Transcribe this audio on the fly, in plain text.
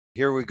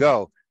here we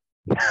go.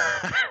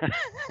 I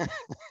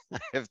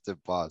have to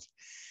pause.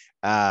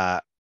 Oh,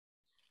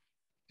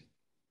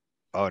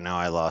 now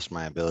I lost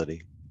my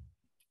ability.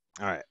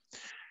 All right.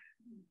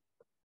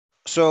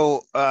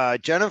 So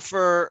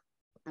Jennifer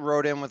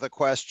wrote in with a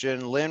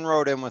question. Lynn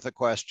wrote in with a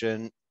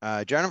question.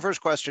 Jennifer's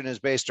question is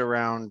based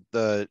around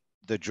the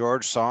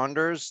George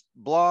Saunders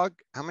blog.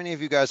 How many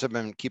of you guys have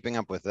been keeping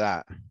up with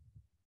that?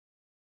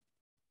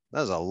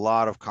 That's a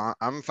lot of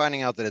I'm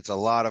finding out that it's a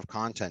lot of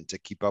content to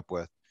keep up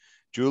with.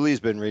 Julie's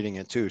been reading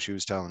it too. She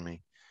was telling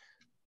me.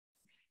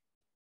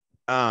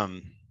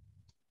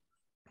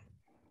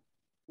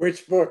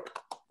 Which book?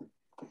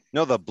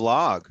 No, the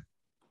blog.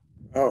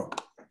 Oh.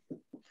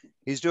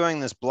 He's doing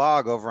this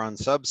blog over on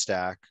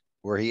Substack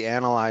where he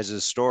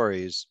analyzes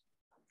stories.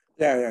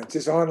 Yeah, it's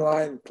his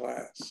online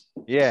class.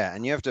 Yeah,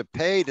 and you have to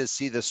pay to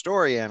see the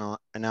story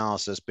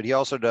analysis, but he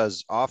also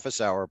does office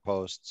hour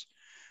posts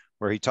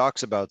where he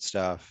talks about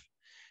stuff.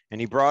 And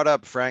he brought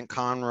up Frank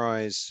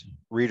Conroy's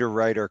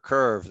reader-writer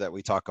curve that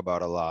we talk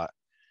about a lot.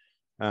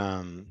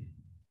 And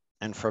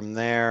from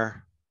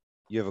there,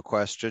 you have a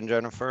question,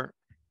 Jennifer?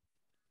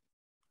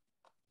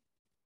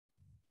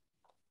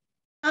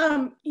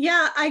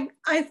 Yeah,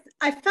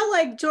 I felt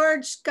like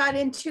George got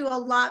into a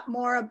lot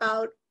more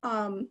about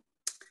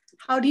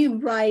how do you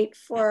write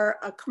for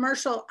a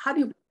commercial, how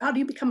do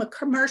you become a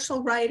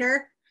commercial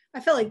writer? I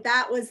felt like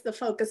that was the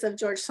focus of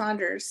George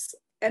Saunders'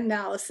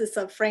 analysis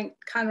of Frank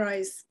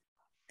Conroy's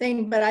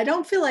thing, but I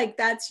don't feel like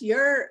that's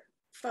your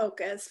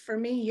focus. For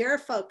me, your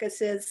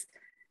focus is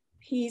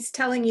he's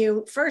telling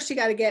you first you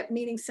got to get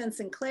meaning, sense,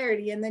 and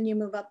clarity, and then you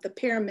move up the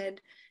pyramid.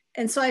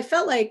 And so I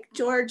felt like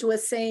George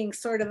was saying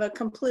sort of a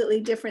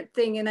completely different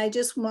thing. And I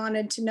just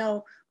wanted to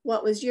know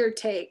what was your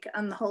take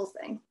on the whole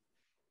thing?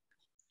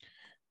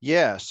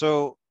 Yeah,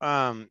 so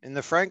in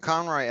the Frank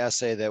Conroy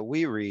essay that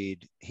we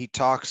read, he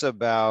talks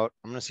about,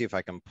 I'm gonna see if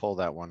I can pull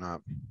that one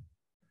up.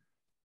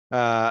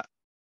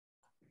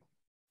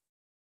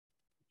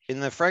 In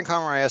the Frank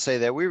Conroy essay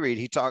that we read,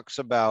 he talks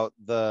about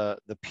the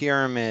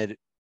pyramid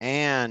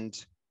and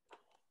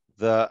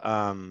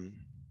the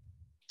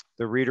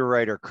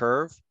reader-writer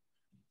curve,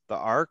 the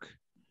arc.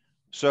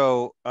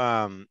 So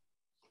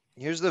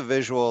here's the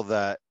visual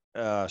that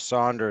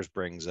Saunders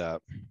brings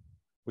up,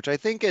 which I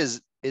think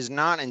is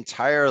not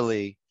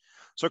entirely.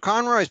 So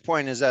Conroy's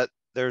point is that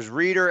there's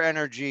reader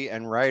energy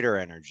and writer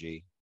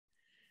energy.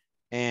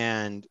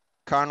 And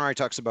Conroy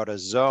talks about a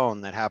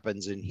zone that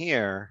happens in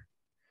here,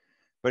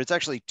 but it's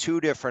actually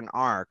two different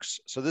arcs.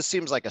 So this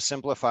seems like a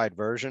simplified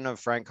version of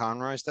Frank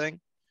Conroy's thing.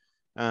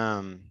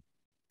 But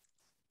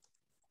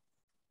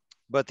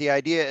the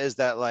idea is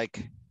that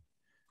like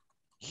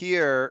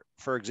here,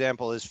 for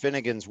example, is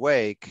Finnegan's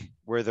Wake,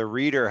 where the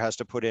reader has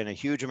to put in a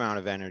huge amount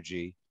of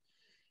energy.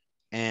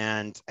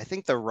 And I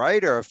think the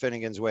writer of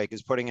Finnegan's Wake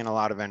is putting in a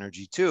lot of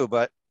energy too,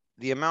 but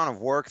the amount of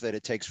work that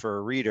it takes for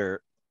a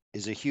reader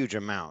is a huge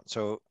amount.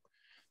 So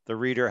the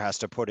reader has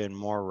to put in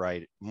more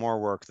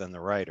work than the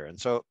writer. And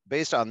so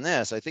based on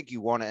this, I think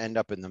you want to end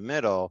up in the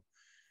middle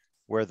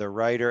where the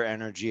writer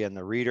energy and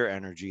the reader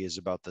energy is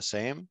about the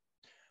same,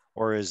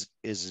 or is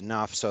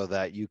enough so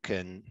that you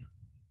can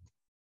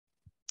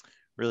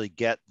really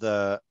get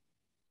the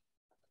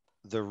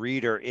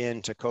reader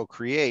in to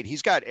co-create.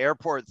 He's got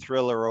airport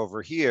thriller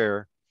over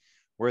here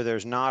where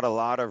there's not a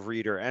lot of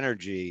reader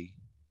energy,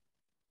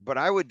 but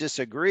I would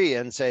disagree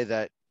and say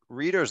that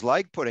readers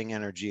like putting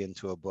energy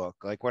into a book.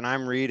 Like when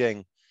I'm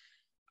reading,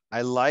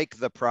 I like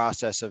the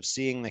process of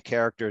seeing the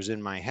characters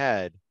in my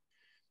head.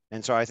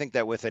 And so I think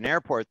that with an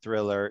airport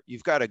thriller,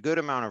 you've got a good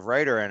amount of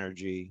writer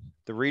energy.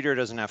 The reader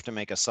doesn't have to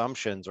make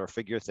assumptions or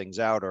figure things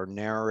out or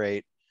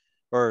narrate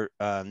or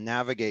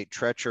navigate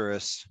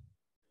treacherous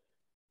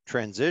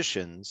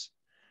transitions,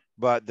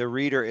 but the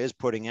reader is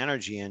putting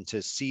energy in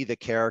to see the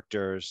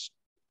characters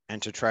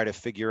and to try to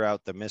figure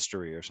out the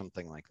mystery or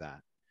something like that.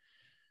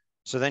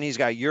 So then he's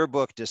got your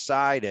book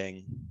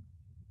deciding.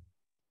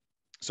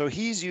 So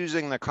he's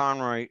using the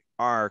Conroy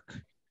arc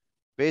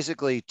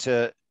basically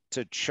to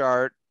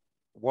chart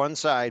one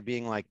side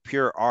being like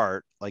pure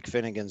art, like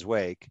Finnegan's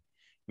Wake,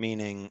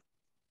 meaning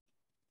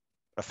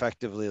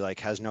effectively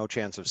like has no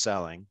chance of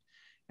selling.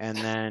 And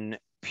then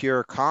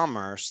pure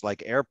commerce,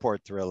 like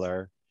airport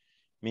thriller,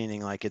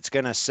 meaning like it's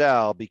going to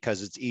sell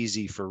because it's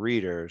easy for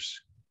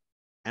readers.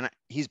 And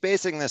he's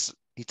basing this,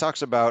 he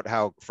talks about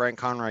how Frank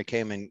Conroy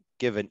came and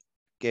gave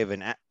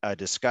a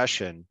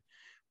discussion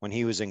when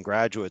he was in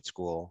graduate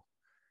school.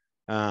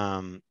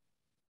 And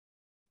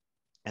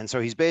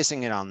so he's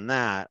basing it on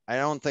that. I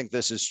don't think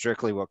this is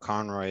strictly what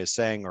Conroy is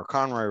saying, or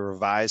Conroy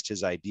revised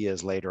his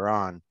ideas later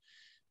on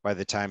by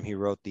the time he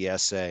wrote the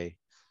essay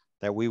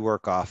that we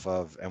work off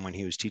of and when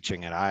he was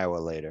teaching at Iowa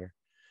later,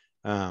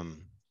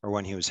 or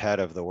when he was head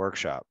of the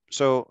workshop.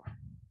 So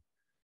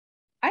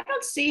I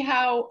don't see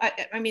how,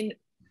 I mean,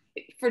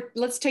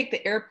 let's take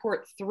the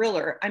airport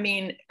thriller. I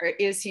mean,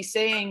 is he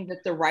saying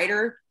that the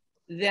writer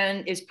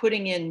then is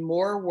putting in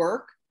more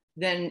work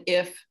than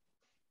if,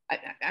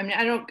 I mean,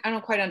 I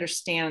don't quite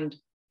understand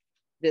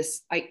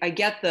this. I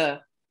get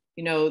the,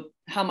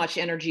 how much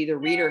energy the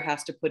reader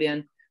has to put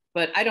in,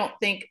 but I don't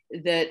think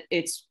that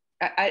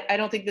I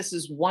don't think this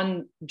is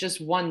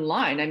just one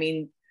line. I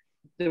mean,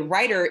 the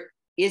writer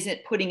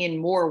isn't putting in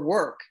more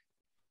work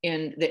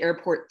in the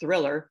airport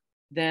thriller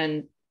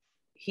than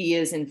he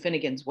is in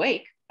Finnegan's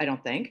Wake, I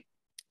don't think.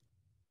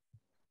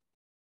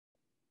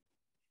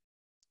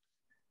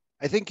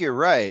 I think you're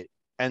right.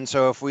 And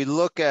so if we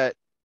look at,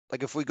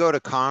 like, if we go to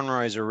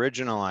Conroy's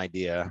original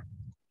idea,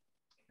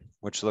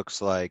 which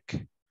looks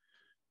like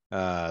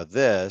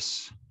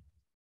this,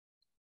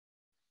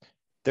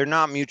 they're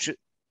not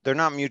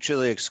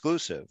mutually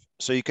exclusive.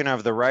 So you can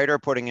have the writer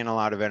putting in a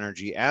lot of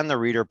energy and the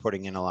reader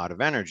putting in a lot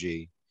of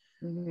energy.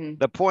 Mm-hmm.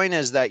 The point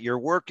is that you're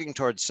working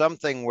towards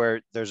something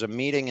where there's a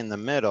meeting in the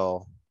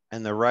middle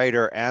and the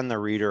writer and the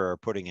reader are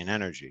putting in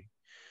energy.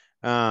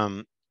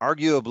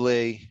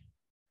 Arguably,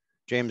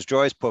 James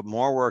Joyce put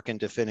more work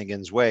into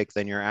Finnegan's Wake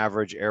than your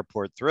average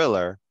airport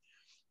thriller,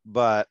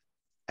 but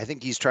I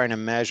think he's trying to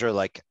measure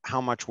like how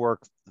much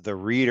work the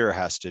reader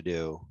has to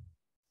do.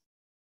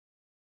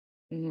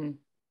 Mm-hmm.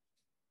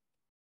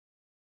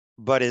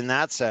 But in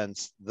that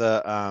sense,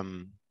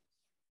 the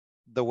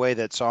way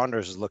that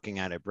Saunders is looking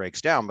at it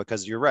breaks down,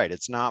 because you're right,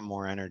 it's not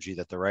more energy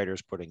that the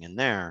writer's putting in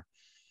there.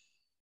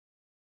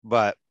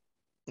 But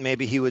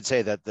maybe he would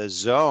say that the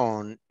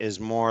zone is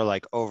more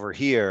like over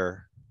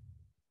here.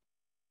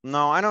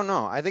 No, I don't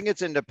know. I think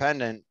it's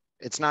independent.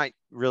 It's not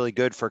really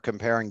good for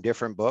comparing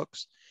different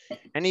books.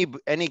 Any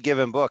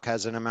given book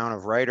has an amount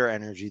of writer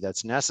energy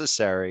that's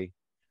necessary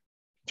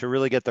to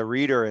really get the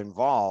reader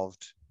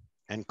involved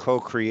and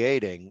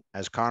co-creating,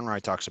 as Conroy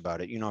talks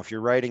about it. You know, if you're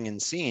writing in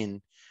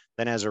scene,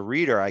 then as a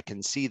reader, I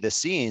can see the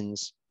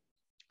scenes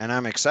and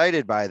I'm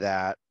excited by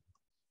that,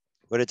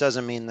 but it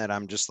doesn't mean that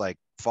I'm just like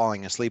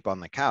falling asleep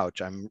on the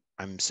couch. I'm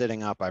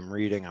sitting up, I'm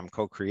reading, I'm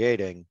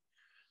co-creating,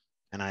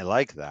 and I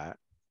like that.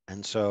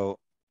 And so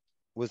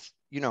with,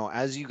 you know,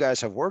 as you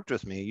guys have worked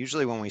with me,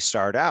 usually when we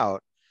start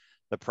out,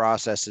 the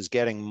process is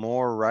getting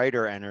more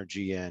writer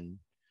energy in,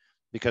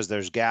 because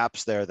there's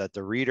gaps there that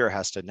the reader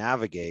has to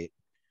navigate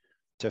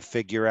to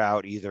figure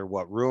out either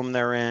what room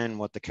they're in,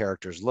 what the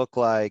characters look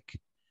like,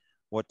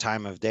 what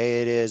time of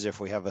day it is, if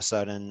we have a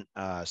sudden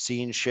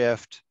scene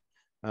shift.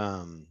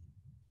 I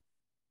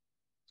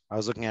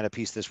was looking at a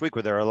piece this week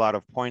where there are a lot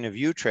of point of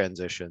view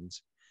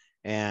transitions,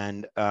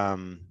 and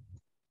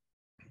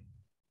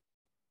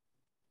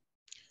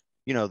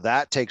you know,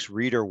 that takes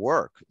reader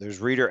work. There's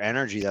reader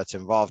energy that's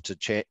involved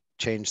to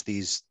change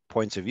these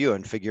points of view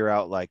and figure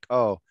out like,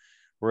 oh,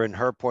 we're in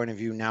her point of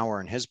view, now we're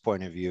in his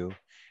point of view.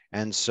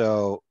 And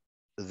so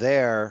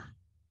there,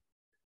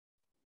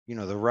 you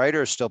know, the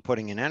writer is still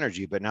putting in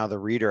energy, but now the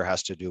reader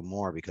has to do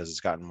more because it's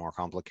gotten more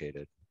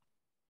complicated.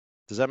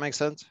 Does that make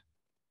sense?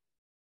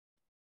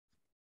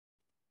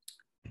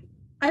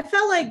 I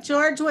felt like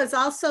George was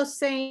also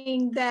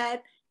saying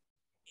that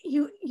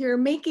you're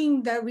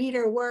making the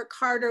reader work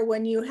harder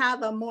when you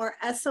have a more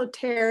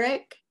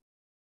esoteric,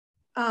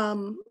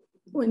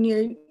 when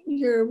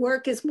your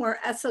work is more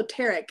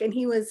esoteric. And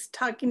he was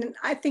talking,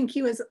 I think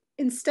he was,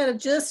 instead of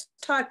just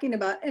talking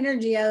about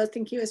energy, I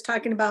think he was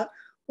talking about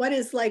what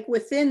is like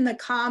within the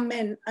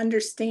common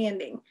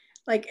understanding,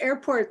 like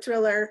airport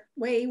thriller,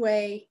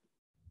 way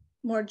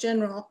more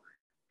general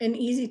and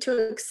easy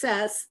to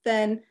access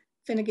than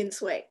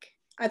Finnegan's Wake.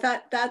 I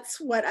thought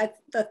that's what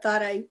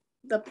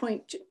the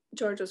point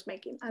George was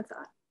making, I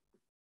thought.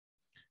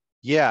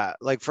 Yeah,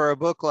 like for a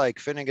book like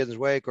Finnegan's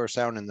Wake or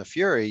Sound and the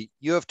Fury,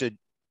 you have to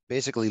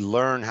basically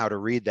learn how to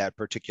read that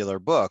particular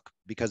book,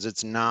 because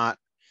it's not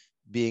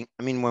being,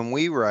 I mean, when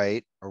we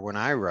write or when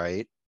I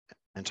write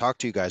and talk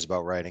to you guys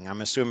about writing,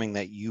 I'm assuming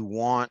that you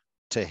want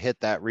to hit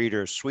that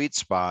reader's sweet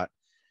spot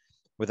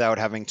without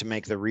having to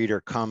make the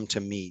reader come to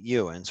meet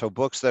you. And so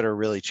books that are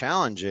really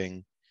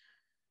challenging,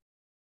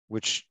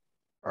 which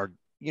are,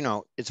 you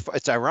know,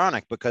 it's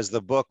ironic because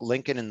the book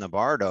Lincoln in the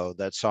Bardo,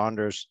 that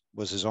Saunders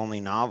was his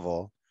only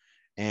novel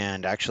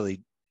and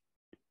actually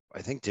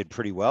I think did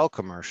pretty well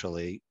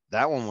commercially,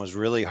 that one was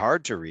really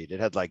hard to read. It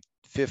had like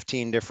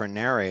 15 different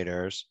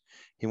narrators.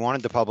 He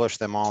wanted to publish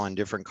them all in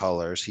different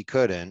colors. He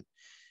couldn't.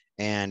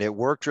 And it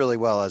worked really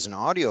well as an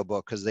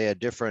audiobook because they had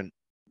different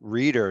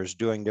readers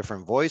doing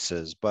different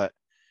voices. But,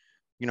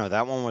 you know,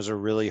 that one was a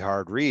really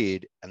hard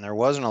read and there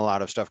wasn't a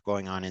lot of stuff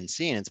going on in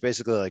scene. It's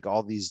basically like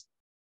all these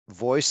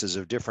voices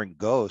of different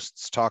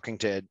ghosts talking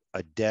to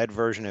a dead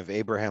version of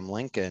Abraham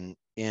Lincoln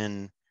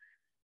in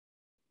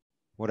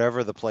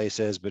whatever the place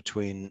is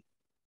between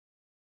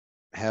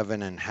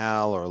heaven and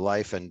hell or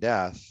life and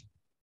death.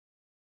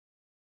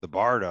 The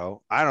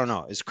Bardo, I don't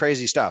know, it's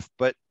crazy stuff.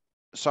 But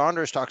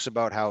Saunders talks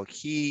about how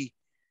he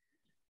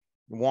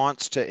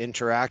wants to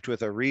interact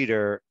with a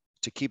reader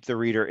to keep the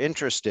reader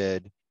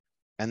interested,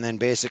 and then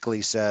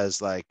basically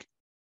says like,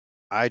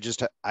 I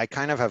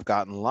kind of have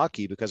gotten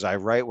lucky because I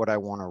write what I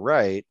want to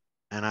write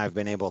and I've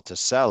been able to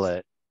sell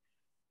it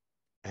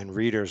and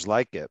readers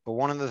like it. But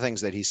one of the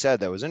things that he said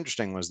that was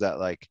interesting was that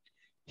like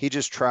he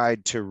just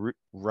tried to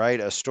write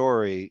a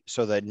story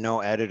so that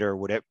no editor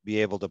would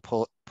be able to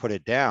put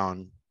it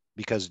down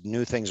because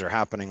new things are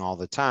happening all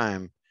the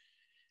time.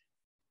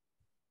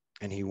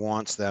 and he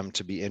wants them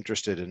to be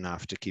interested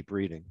enough to keep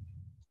reading.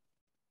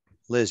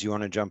 Liz, you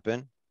want to jump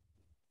in?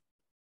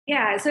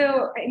 Yeah,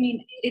 so I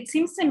mean, it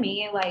seems to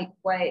me like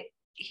what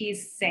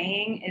he's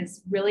saying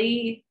is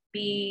really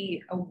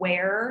be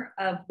aware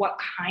of what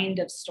kind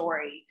of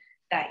story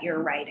that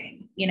you're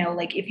writing. You know,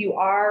 like if you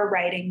are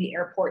writing the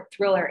airport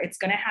thriller, it's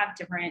going to have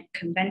different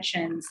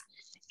conventions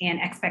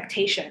and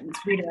expectations,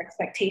 reader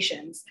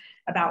expectations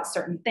about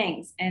certain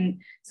things.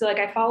 And so like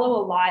I follow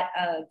a lot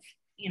of,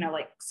 you know,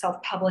 like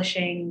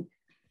self-publishing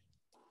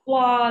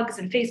blogs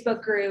and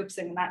Facebook groups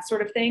and that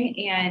sort of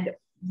thing. And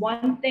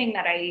one thing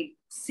that I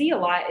see a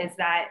lot is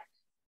that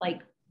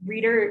like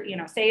reader, you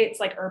know, say it's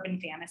like urban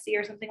fantasy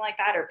or something like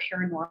that, or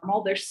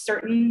paranormal, there's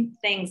certain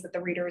things that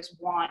the readers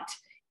want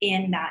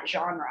in that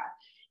genre.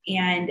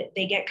 And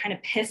they get kind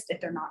of pissed if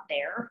they're not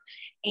there.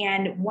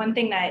 And one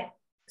thing that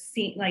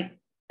like,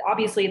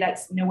 obviously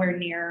that's nowhere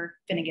near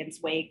Finnegan's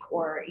Wake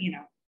or, you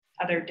know,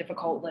 other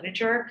difficult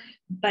literature,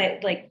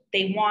 but like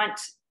they want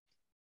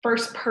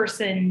first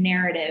person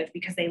narrative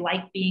because they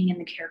like being in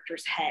the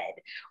character's head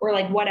or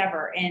like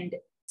whatever. And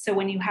so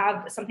when you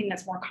have something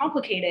that's more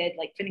complicated,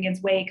 like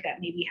Finnegan's Wake, that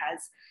maybe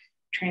has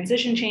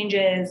transition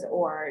changes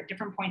or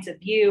different points of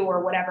view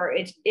or whatever,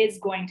 it is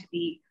going to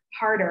be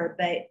harder,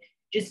 but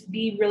just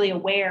be really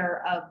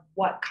aware of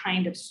what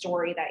kind of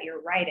story that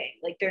you're writing.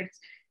 Like there's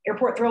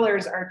airport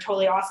thrillers are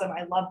totally awesome.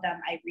 I love them.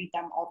 I read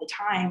them all the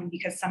time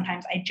because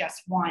sometimes I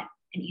just want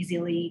an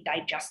easily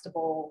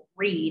digestible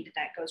read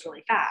that goes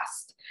really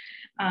fast.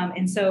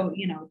 And so,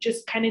 you know,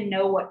 just kind of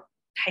know what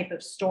type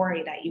of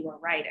story that you are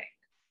writing.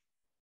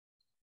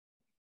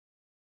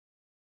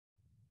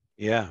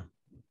 Yeah,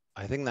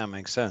 I think that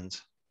makes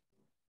sense.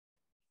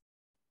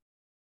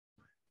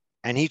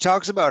 And he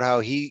talks about how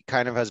he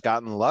kind of has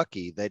gotten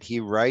lucky that he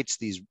writes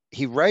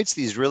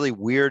these really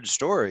weird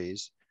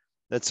stories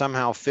that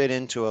somehow fit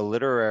into a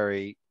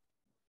literary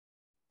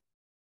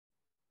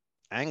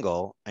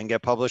angle and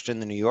get published in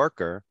the New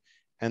Yorker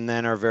and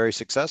then are very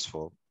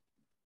successful.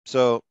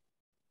 So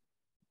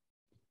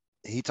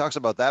he talks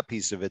about that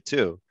piece of it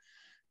too.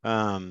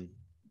 Yeah.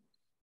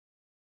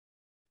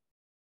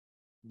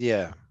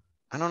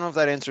 I don't know if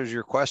that answers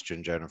your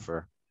question,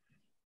 Jennifer.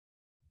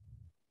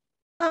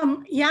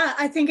 Yeah,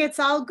 I think it's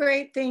all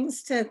great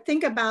things to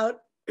think about.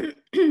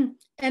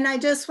 And I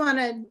just want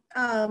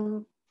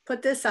to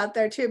put this out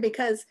there too,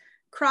 because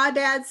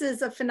crawdads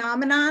is a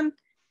phenomenon.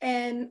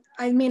 And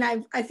I mean,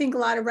 I think a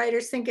lot of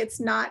writers think it's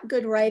not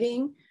good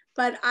writing,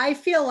 but I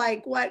feel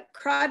like what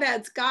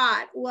crawdads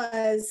got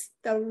was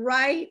the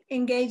right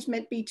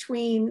engagement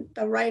between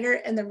the writer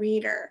and the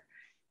reader.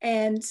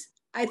 And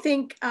I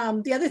think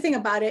the other thing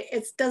about it,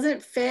 it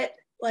doesn't fit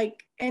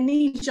like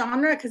any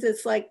genre because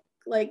it's like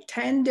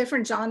 10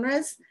 different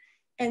genres.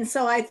 And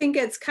so I think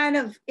it's kind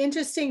of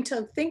interesting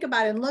to think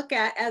about and look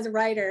at as a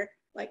writer,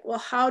 like, well,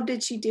 how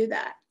did she do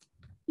that?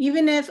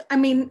 Even if, I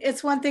mean,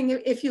 it's one thing,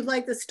 if you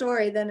like the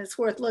story, then it's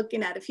worth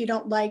looking at. If you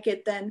don't like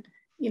it, then,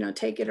 you know,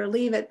 take it or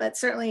leave it. But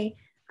certainly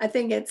I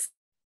think it's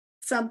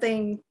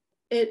something,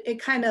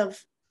 it kind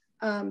of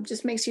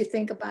just makes you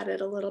think about it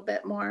a little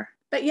bit more.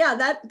 But yeah,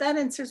 that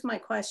answers my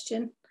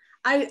question.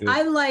 I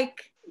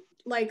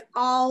like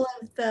all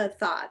of the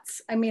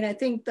thoughts. I mean, I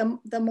think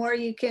the more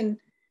you can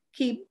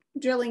keep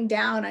drilling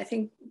down, I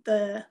think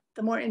the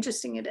more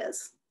interesting it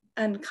is.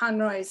 And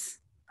Conroy's,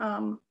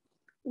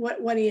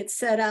 what he had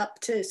set up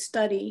to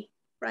study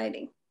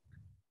writing.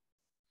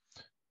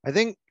 I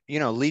think, you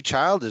know, Lee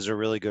Child is a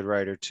really good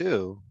writer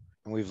too.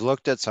 And we've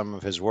looked at some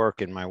of his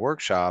work in my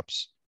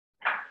workshops.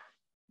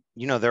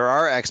 You know, there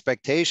are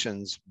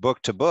expectations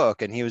book to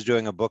book, and he was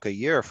doing a book a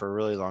year for a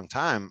really long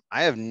time.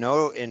 I have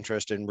no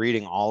interest in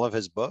reading all of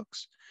his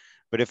books,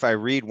 but if I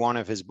read one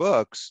of his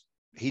books,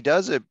 he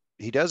does it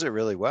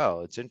really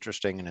well. It's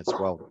interesting and it's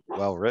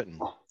well written.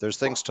 There's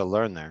things to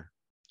learn there.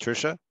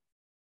 Trisha?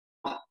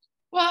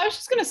 Well, I was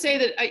just going to say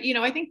that, you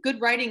know, I think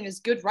good writing is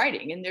good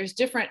writing, and there's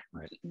different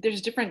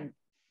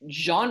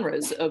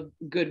genres of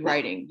good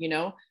writing. You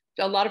know,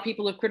 a lot of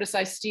people have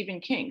criticized Stephen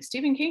King.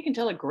 Stephen King can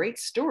tell a great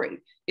story.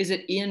 Is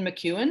it Ian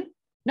McEwan?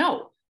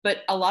 No, but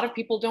a lot of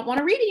people don't want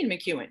to read Ian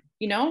McEwan.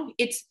 You know,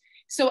 it's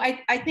so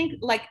I think,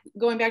 like,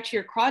 going back to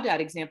your crawdad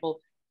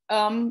example,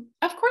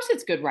 of course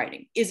it's good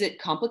writing. Is it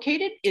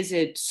complicated? Is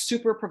it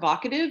super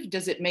provocative?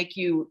 Does it make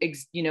you,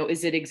 you know,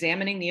 is it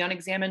examining the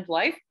unexamined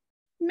life?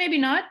 Maybe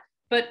not.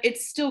 But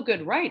it's still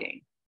good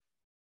writing.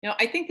 You know,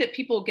 I think that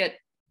people get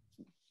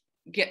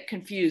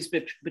confused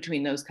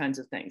between those kinds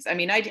of things. I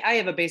mean, I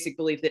have a basic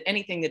belief that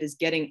anything that is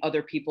getting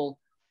other people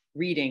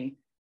reading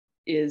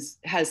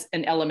has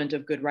an element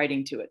of good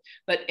writing to it.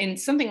 But in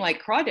something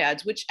like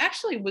Crawdads, which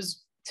actually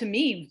was, to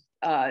me,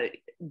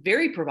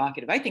 very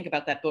provocative. I think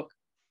about that book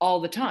all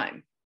the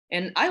time.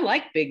 And I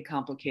like big,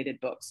 complicated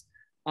books.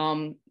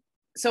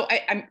 So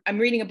I'm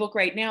reading a book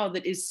right now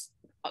that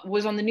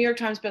was on the New York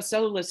Times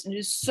bestseller list and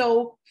is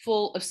so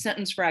full of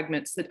sentence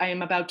fragments that I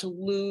am about to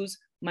lose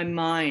my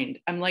mind.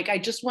 I'm like, I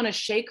just want to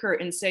shake her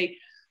and say,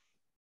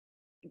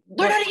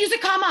 learn how to use a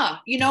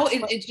comma. You know,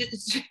 it's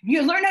just,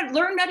 you learn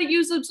how to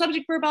use the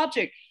subject verb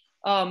object.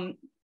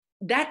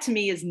 That to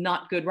me is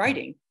not good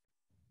writing.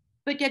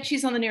 but yet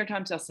she's on the New York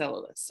Times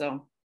bestseller list.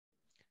 So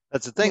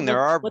That's the thing.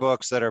 There are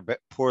books that are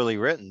poorly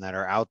written that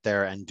are out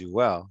there and do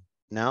well.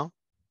 No?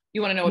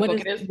 you want to know what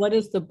book it is? What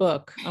is the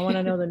book? I want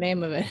to know the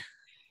name of it.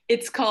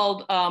 It's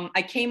called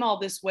I Came All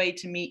This Way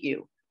to Meet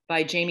You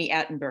by Jamie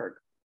Attenberg.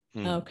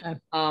 Okay.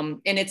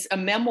 And it's a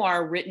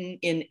memoir written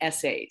in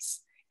essays.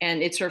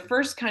 And it's her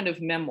first kind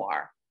of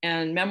memoir.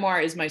 And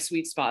memoir is my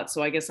sweet spot.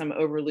 So I guess I'm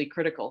overly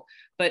critical.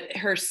 But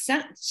her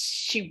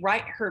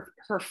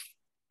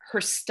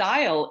her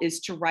style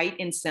is to write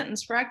in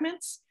sentence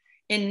fragments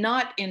and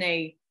not in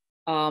a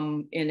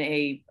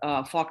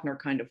Faulkner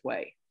kind of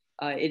way.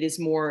 It is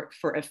more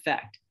for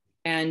effect.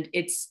 And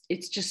it's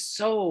just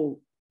so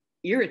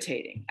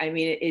irritating. I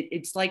mean,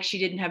 it's like she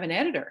didn't have an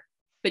editor,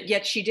 but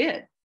yet she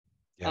did.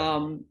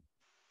 Yeah.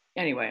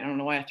 Anyway, I don't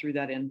know why I threw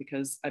that in,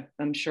 because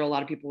I'm sure a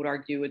lot of people would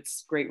argue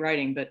it's great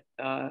writing, but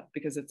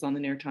because it's on the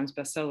New York Times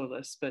bestseller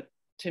list. But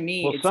to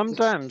me, well,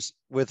 sometimes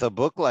with a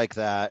book like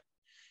that,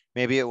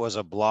 maybe it was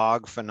a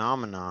blog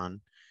phenomenon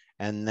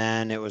and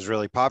then it was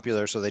really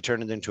popular, so they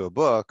turned it into a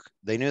book.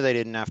 They knew they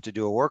didn't have to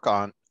do a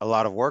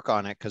lot of work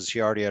on it because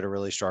she already had a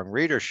really strong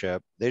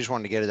readership. They just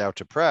wanted to get it out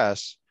to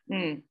press.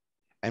 And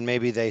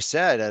maybe they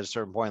said at a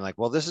certain point, like,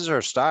 well, this is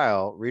her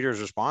style. Readers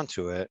respond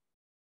to it.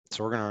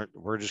 So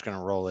we're just going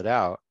to roll it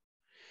out.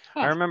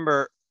 Huh. I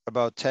remember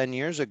about 10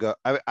 years ago,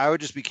 I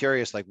would just be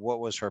curious, like, what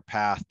was her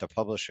path to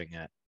publishing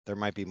it? There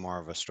might be more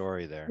of a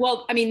story there.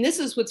 Well, I mean, this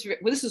is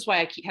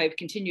why I've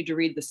continued to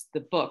read the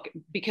book,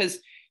 because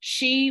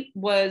she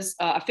was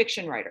a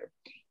fiction writer.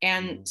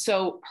 And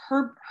so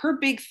her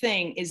big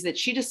thing is that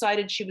she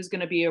decided she was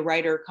going to be a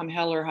writer come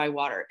hell or high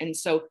water. And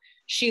so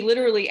she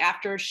literally,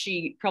 after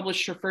she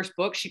published her first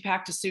book, she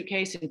packed a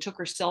suitcase and took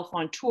herself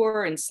on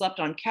tour and slept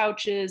on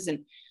couches. And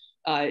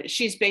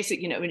she's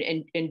basic,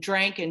 and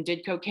drank and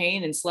did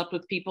cocaine and slept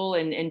with people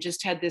and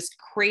just had this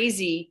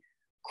crazy,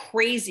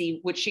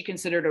 which she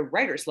considered a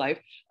writer's life,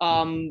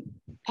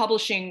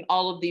 publishing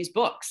all of these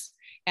books.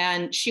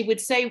 And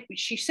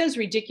she says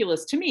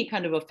ridiculous, to me,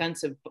 kind of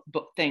offensive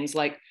things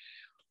like,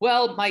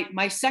 well,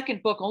 my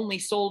second book only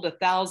sold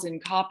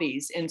 1,000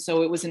 copies. And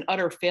so it was an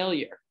utter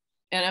failure.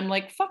 And I'm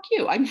like, fuck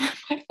you.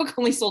 My book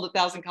only sold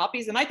 1,000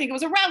 copies and I think it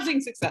was a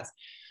rousing success.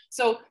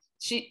 So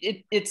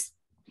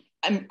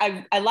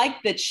I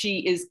like that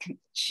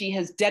she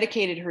has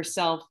dedicated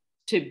herself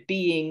to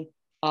being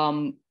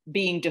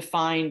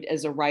defined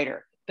as a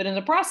writer, but in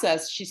the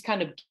process, she's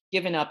kind of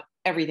given up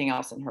everything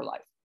else in her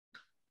life.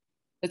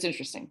 That's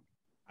interesting.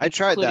 I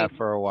tried that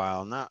for a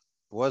while,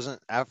 and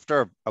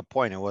after a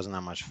point, it wasn't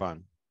that much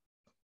fun.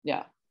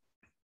 Yeah.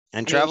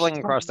 And traveling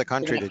across the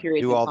country to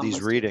do all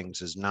these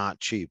readings is not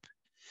cheap.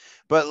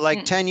 But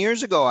like 10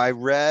 years ago, I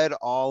read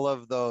all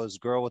of those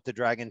Girl with the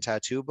Dragon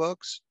Tattoo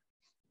books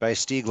by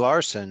Stieg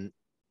Larsson.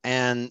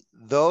 And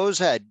those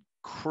had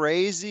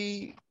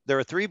there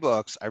were 3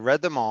 books. I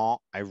read them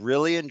all. I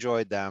really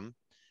enjoyed them.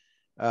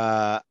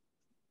 They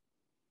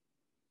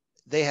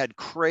had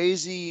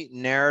crazy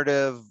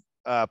narrative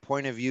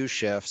point of view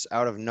shifts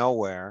out of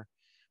nowhere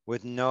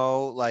with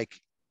no like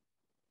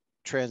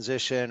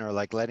transition or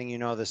like letting you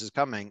know this is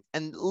coming.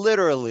 And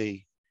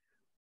literally,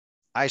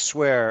 I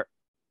swear,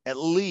 at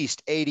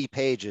least 80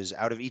 pages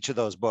out of each of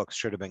those books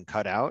should have been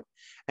cut out.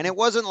 And it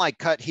wasn't like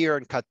cut here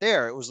and cut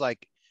there. It was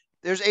like,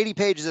 there's 80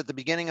 pages at the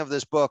beginning of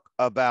this book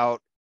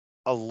about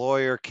a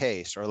lawyer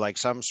case or like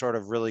some sort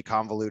of really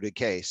convoluted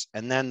case.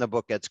 And then the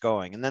book gets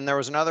going. And then there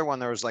was another one,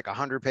 there was like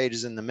 100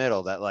 pages in the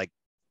middle that like,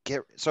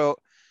 so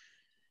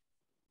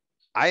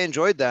I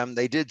enjoyed them.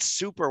 They did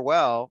super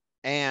well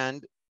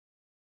and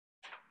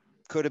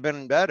could have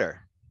been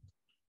better.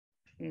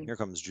 Here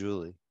comes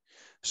Julie.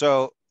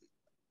 So,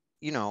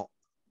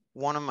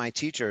 one of my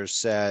teachers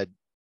said,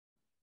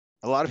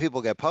 a lot of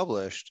people get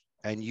published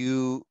and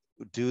you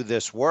do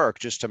this work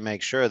just to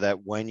make sure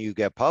that when you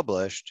get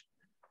published,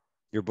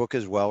 your book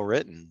is well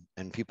written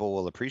and people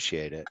will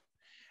appreciate it.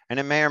 And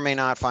it may or may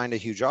not find a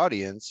huge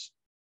audience.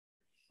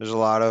 There's a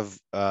lot of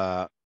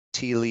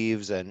tea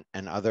leaves and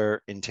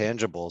other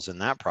intangibles in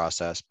that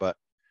process, but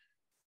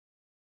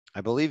I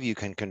believe you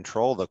can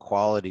control the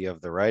quality of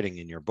the writing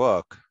in your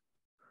book.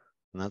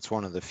 And that's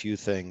one of the few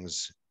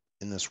things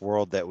in this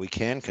world that we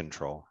can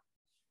control.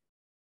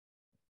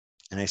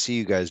 And I see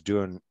you guys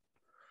doing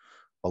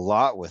a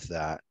lot with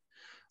that.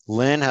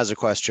 Lynn has a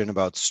question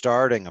about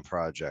starting a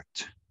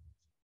project.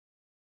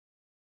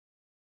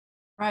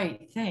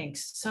 Right,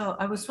 thanks. So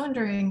I was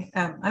wondering,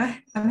 I'm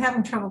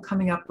having trouble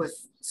coming up with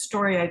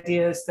story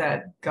ideas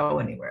that go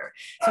anywhere.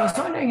 So I was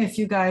wondering if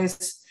you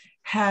guys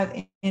have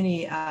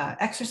any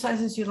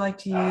exercises you'd like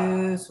to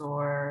use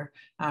or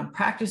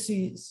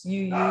practices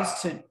you use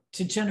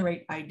to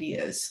generate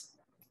ideas.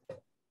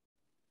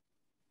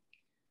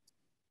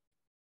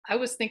 I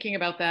was thinking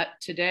about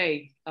that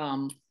today,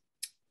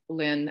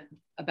 Lynn,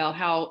 about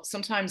how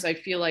sometimes I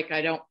feel like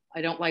I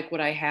don't like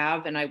what I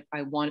have, and I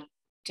want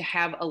to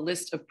have a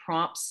list of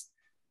prompts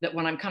that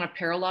when I'm kind of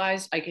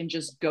paralyzed, I can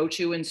just go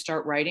to and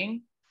start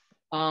writing.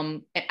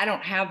 And I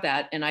don't have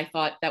that, and I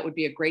thought that would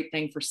be a great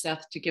thing for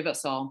Seth to give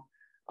us all.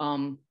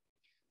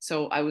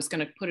 So I was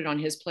going to put it on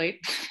his plate.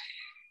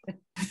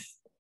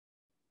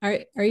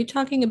 Are you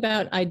talking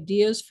about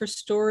ideas for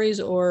stories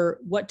or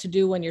what to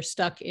do when you're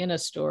stuck in a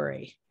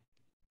story?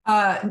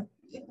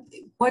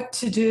 What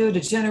to do to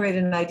generate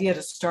an idea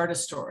to start a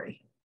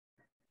story.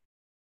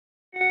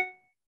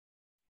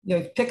 You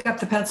know, pick up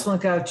the pencil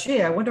and go,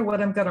 gee, I wonder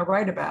what I'm going to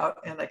write about.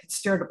 And I could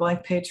stare at a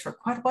blank page for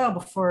quite a while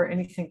before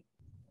anything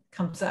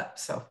comes up.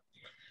 So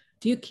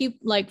do you keep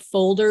like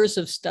folders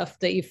of stuff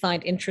that you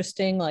find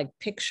interesting, like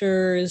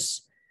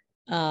pictures,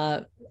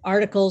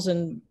 articles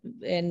in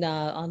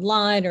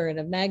online or in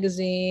a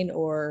magazine,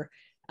 or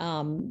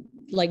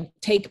like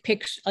take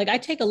pictures? Like I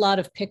take a lot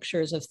of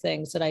pictures of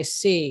things that I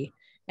see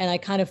and I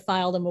kind of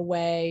file them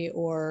away,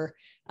 or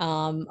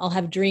I'll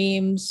have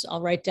dreams,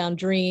 I'll write down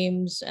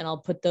dreams and I'll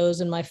put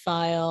those in my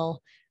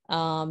file.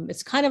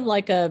 It's kind of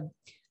like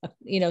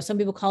you know, some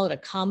people call it a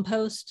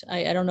compost.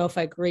 I don't know if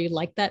I agree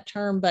like that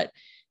term, but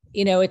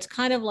you know, it's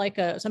kind of like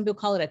some people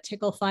call it a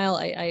tickle file.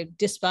 I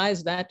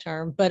despise that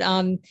term, but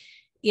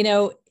you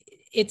know,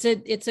 it's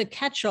a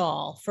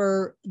catch-all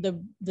for the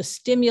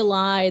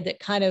stimuli that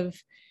kind of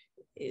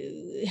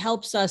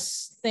helps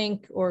us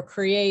think or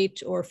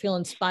create or feel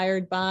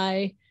inspired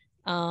by.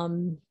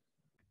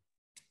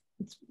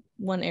 It's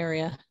one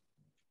area.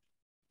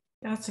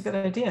 that's a good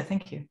idea.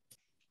 Thank you.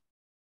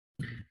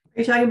 Are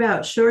you talking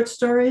about short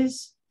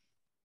stories?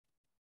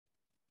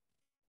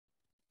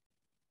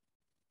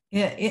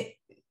 Yeah,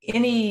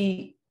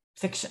 any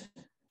fiction,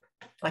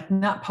 like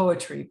not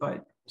poetry,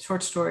 but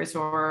short stories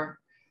or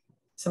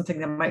something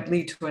that might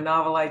lead to a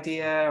novel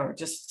idea or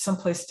just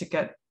someplace to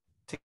get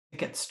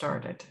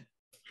started.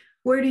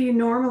 Where do you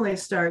normally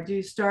start? Do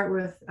you start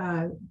with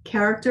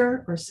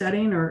character or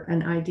setting or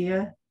an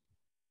idea?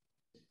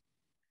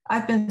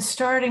 I've been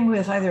starting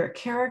with either a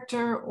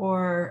character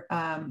or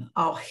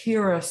I'll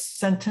hear a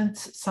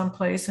sentence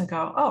someplace and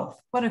go, oh,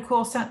 what a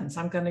cool sentence.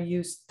 I'm going to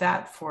use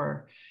that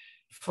for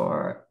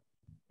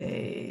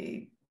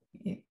an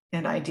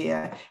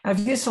idea. I've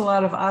used a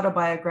lot of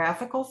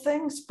autobiographical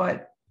things,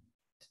 but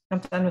I'm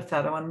done with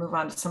that. I want to move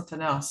on to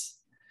something else.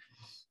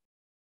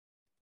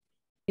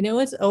 You know,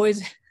 it's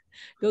always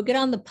go get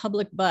on the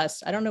public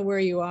bus. I don't know where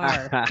you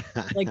are.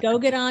 Like go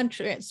get on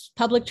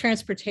public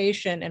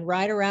transportation and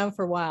ride around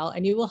for a while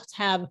and you will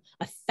have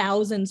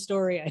 1,000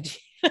 story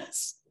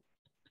ideas.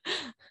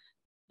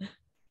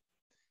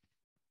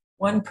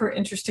 One per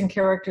interesting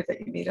character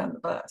that you meet on the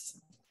bus.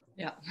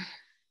 Yeah.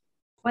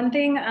 One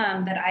thing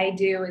that I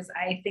do is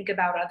I think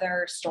about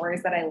other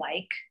stories that I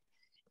like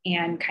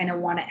and kind of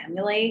want to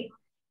emulate.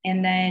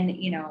 And then,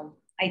 you know,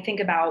 I think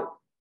about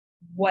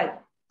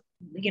what,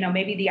 you know,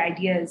 maybe the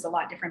idea is a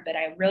lot different, but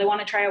I really want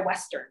to try a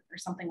Western or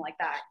something like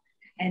that.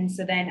 And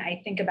so then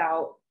I think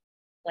about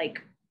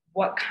like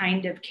what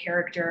kind of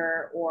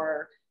character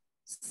or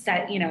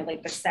set, you know,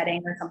 like the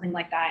setting or something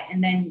like that.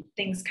 And then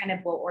things kind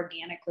of will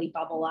organically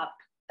bubble up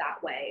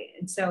that way.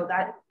 And so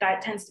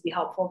that tends to be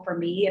helpful for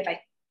me if I'm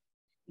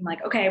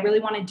like, okay, I really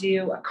want to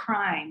do a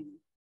crime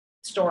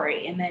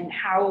story. And then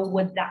how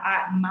would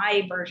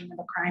my version of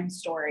a crime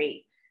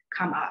story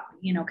come up?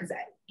 You know, because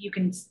you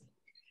can,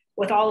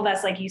 with all of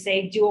us, like you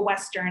say, do a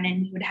Western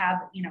and you would have,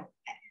 you know,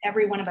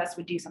 every one of us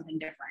would do something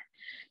different.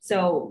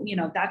 So, you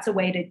know, that's a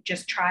way to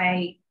just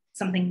try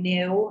something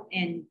new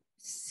and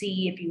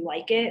see if you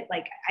like it.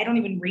 Like, I don't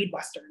even read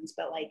Westerns,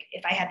 but like,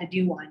 if I had to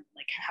do one,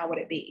 like, how would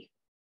it be?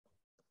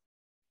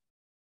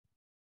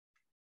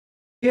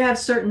 Do you have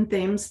certain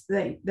themes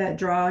that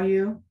draw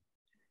you,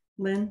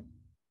 Lynn?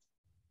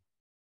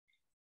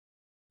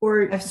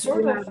 Or I've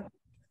sort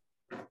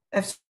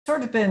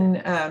of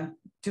been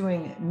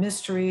doing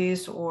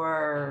mysteries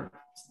or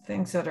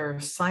things that are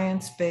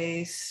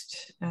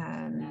science-based.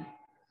 That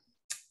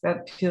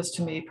appeals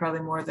to me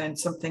probably more than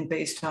something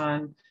based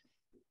on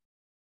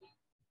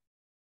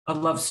a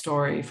love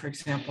story, for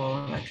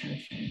example, that kind of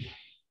thing.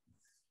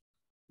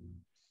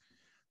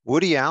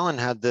 Woody Allen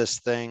had this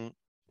thing.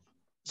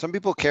 Some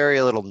people carry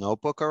a little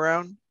notebook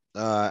around,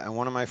 and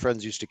one of my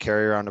friends used to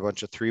carry around a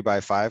bunch of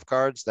 3x5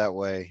 cards. That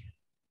way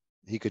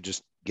he could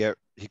just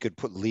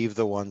leave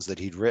the ones that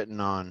he'd written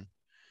on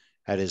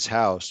at his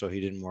house, so he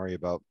didn't worry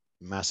about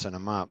messing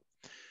them up.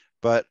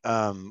 But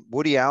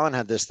Woody Allen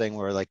had this thing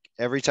where, like,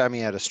 every time he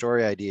had a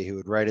story idea, he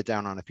would write it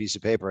down on a piece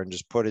of paper and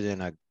just put it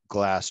in a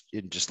glass,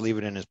 just leave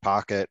it in his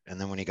pocket.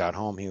 And then when he got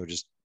home, he would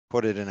just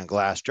put it in a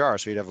glass jar.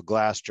 So he'd have a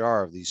glass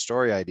jar of these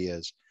story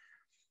ideas.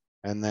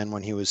 And then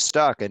when he was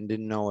stuck and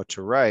didn't know what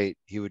to write,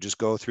 he would just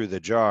go through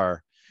the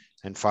jar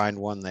and find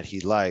one that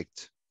he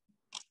liked.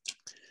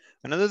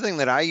 Another thing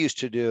that I used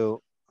to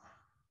do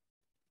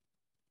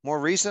more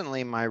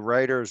recently, my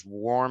writer's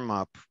warm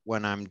up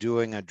when I'm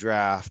doing a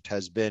draft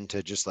has been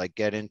to just like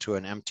get into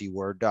an empty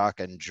Word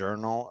doc and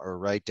journal or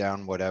write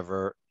down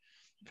whatever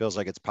feels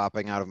like it's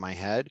popping out of my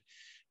head.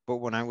 But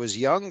when I was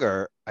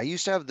younger, I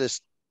used to have this,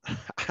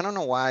 I don't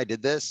know why I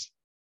did this,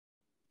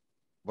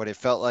 but it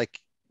felt like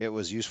it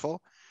was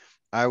useful.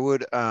 I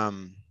would,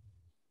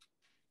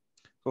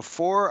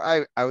 before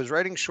I was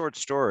writing short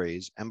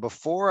stories, and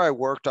before I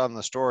worked on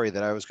the story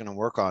that I was going to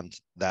work on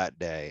that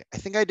day, I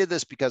think I did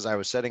this because I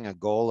was setting a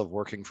goal of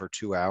working for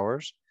 2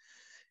 hours.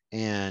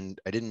 and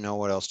I didn't know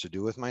what else to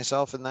do with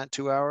myself in that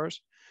 2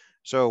 hours.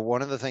 So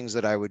one of the things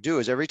that I would do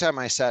is every time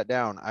I sat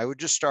down, I would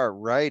just start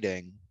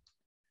writing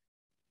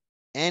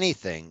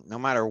anything, no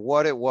matter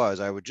what it was.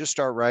 I would just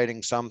start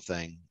writing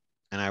something,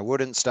 and I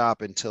wouldn't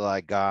stop until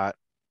I got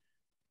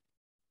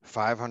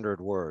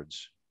 500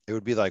 words. It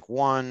would be like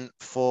one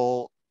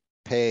full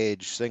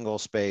page, single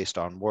spaced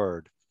on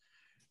Word.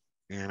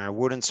 And I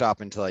wouldn't stop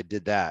until I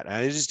did that. And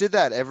I just did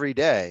that every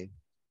day.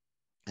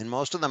 And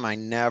most of them I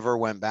never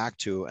went back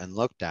to and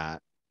looked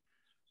at.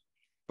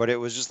 But it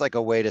was just like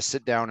a way to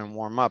sit down and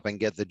warm up and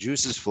get the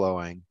juices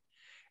flowing.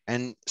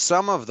 And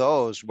some of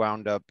those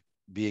wound up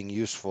being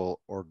useful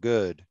or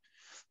good.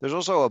 There's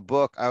also a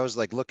book. I was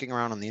like looking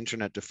around on the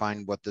internet to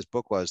find what this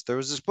book was. There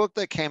was this book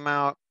that came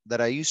out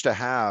that I used to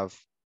have.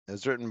 It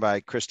was written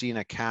by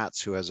Christina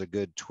Katz, who has a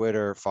good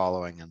Twitter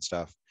following and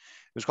stuff.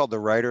 It was called The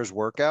Writer's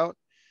Workout.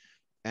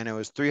 And it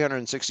was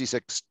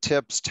 366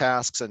 tips,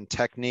 tasks, and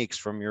techniques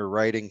from your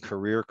writing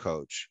career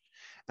coach.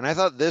 And I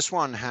thought this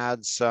one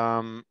had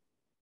some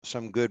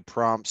good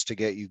prompts to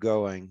get you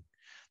going.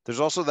 There's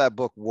also that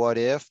book, What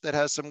If, that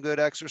has some good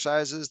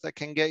exercises that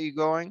can get you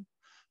going,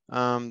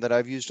 that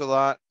I've used a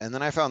lot. And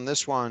then I found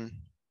this one.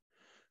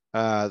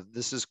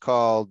 This is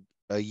called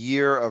A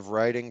Year of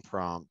Writing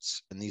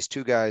Prompts. And these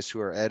two guys who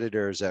are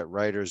editors at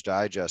Writer's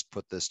Digest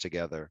put this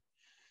together.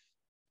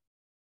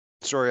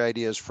 Story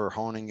ideas for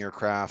honing your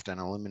craft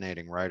and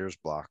eliminating writer's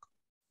block.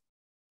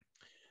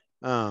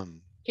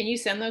 Can you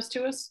send those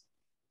to us?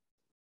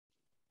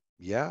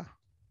 Yeah,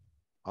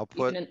 I'll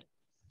put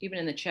even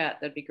in the chat.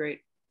 That'd be great.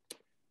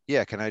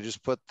 Yeah, can I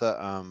just put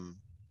the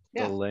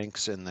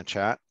links in the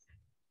chat?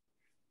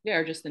 Yeah,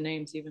 or just the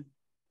names even.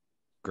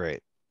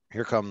 Great.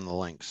 Here come the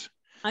links.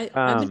 I've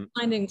been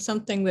finding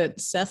something that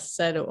Seth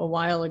said a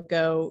while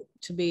ago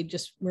to be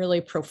just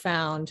really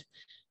profound,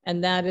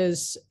 and that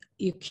is,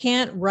 you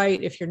can't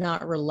write if you're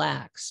not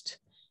relaxed.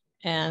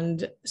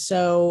 And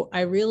so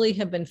I really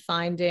have been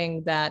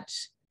finding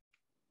that's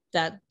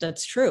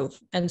true.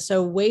 And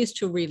so ways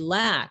to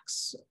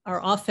relax are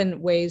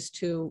often ways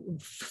to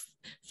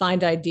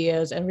find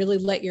ideas and really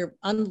let your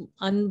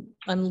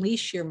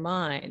unleash your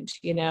mind,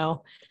 you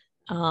know.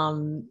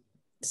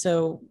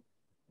 So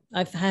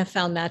I have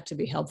found that to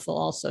be helpful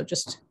also.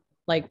 Just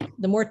like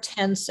the more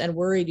tense and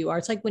worried you are,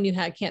 it's like when you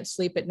can't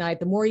sleep at night.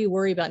 The more you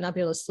worry about not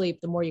being able to sleep,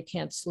 the more you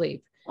can't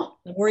sleep.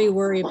 The more you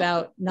worry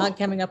about not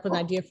coming up with an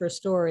idea for a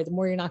story, the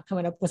more you're not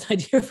coming up with an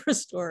idea for a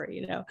story,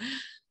 you know?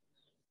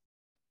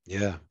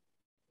 Yeah.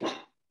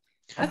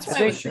 That's why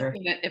I was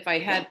thinking that if I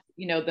had,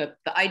 you know, the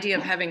idea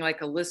of having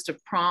like a list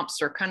of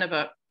prompts or kind of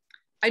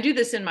I do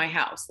this in my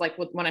house, like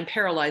when I'm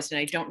paralyzed and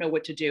I don't know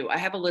what to do. I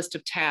have a list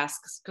of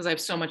tasks because I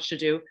have so much to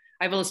do.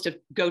 I have a list of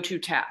go-to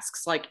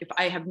tasks. Like if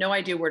I have no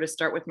idea where to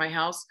start with my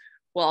house,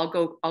 well,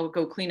 I'll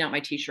go clean out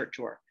my t-shirt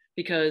drawer,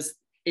 because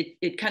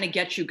it kind of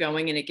gets you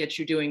going and it gets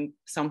you doing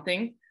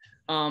something.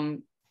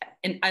 And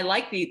I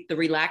like the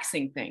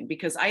relaxing thing,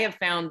 because I have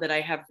found that I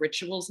have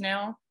rituals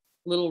now,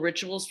 little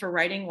rituals for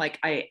writing. Like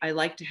I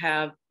like to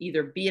have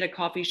either be at a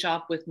coffee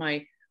shop with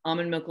my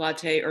almond milk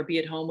latte or be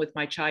at home with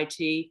my chai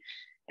tea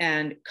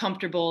and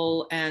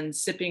comfortable and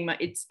sipping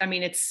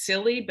it's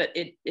silly, but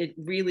it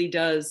really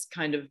does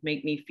kind of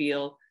make me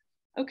feel,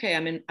 okay,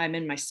 I'm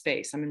in my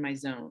space. I'm in my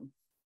zone.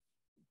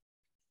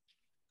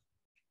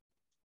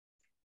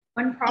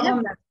 One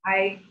problem that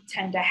I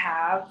tend to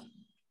have,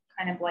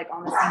 kind of like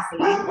on the same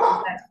page, is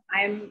that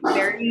I'm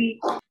very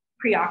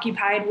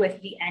preoccupied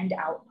with the end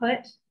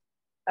output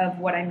of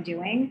what I'm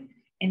doing.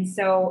 And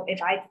so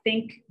if I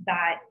think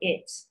that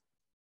it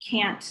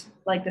can't,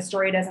 like the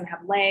story doesn't have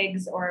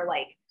legs, or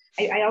like,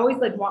 I always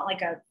like want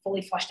like a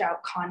fully fleshed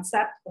out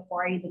concept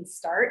before I even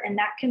start. And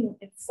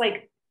it's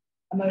like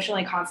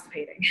emotionally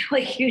constipating.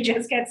 Like you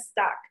just get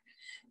stuck.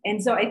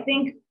 And so I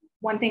think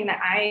one thing that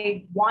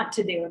I want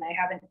to do, and I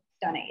haven't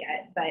done it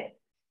yet, but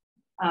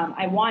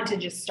I want to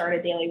just start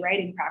a daily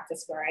writing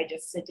practice where I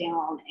just sit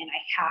down and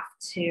I have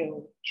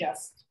to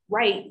just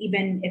write,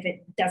 even if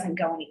it doesn't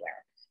go anywhere,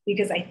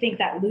 because I think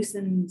that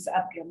loosens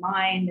up your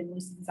mind and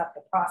loosens up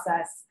the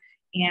process.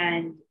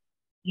 And,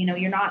 you know,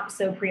 you're not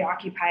so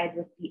preoccupied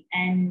with the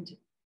end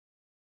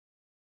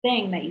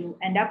thing that you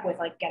end up with,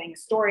 like getting a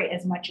story,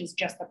 as much as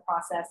just the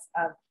process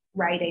of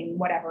writing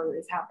whatever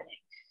is happening.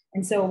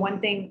 And so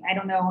one thing, I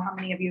don't know how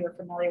many of you are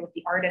familiar with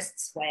the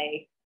artist's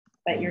way,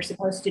 but you're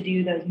supposed to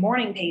do those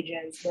morning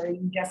pages where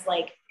you just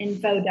like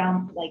info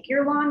dump like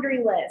your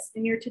laundry list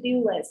and your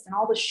to-do list and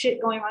all the shit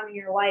going on in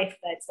your life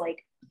that's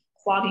like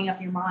clogging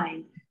up your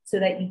mind, so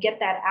that you get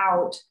that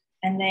out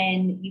and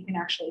then you can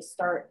actually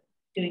start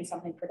doing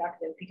something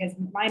productive. Because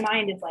my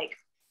mind is like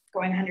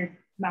going 100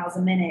 miles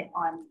a minute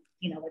on,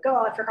 you know, like,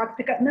 oh, I forgot to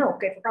pick up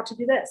milk, I forgot to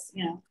do this,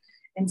 you know.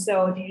 And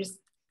so if you just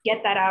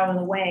get that out of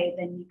the way,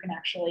 then you can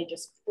actually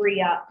just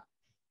free up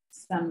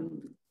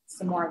some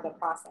more of the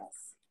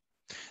process.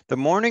 The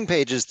morning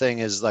pages thing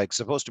is like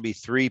supposed to be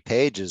 3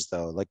 pages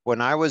though. Like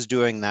when I was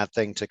doing that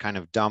thing to kind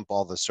of dump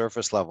all the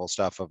surface level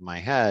stuff of my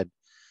head,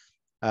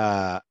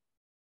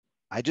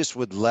 I just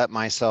would let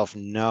myself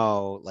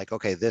know, like,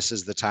 okay, this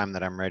is the time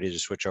that I'm ready to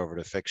switch over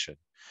to fiction.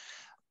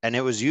 and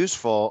it was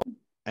useful,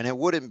 and it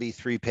wouldn't be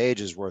 3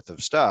 pages worth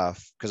of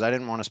stuff because I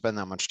didn't want to spend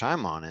that much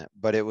time on it.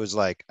 But it was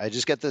like, I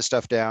just get this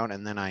stuff down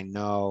and then I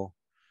know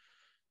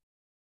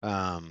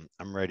I'm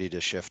ready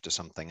to shift to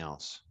something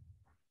else.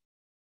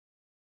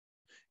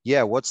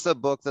 Yeah. What's the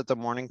book that the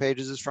morning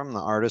pages is from? The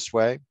Artist's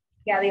Way?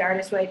 Yeah, The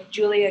Artist's Way,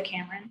 Julia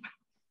Cameron.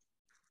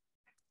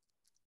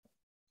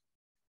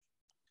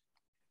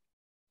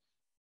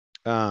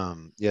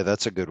 Yeah,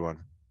 that's a good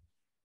one.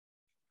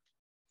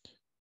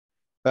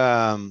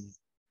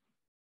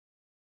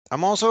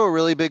 I'm also a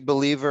really big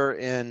believer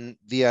in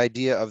the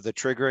idea of the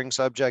triggering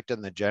subject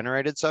and the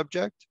generated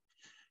subject.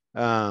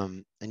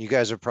 And you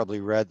guys have probably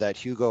read that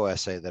Hugo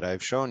essay that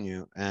I've shown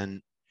you.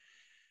 And,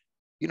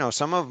 you know,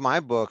 some of my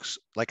books,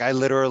 like I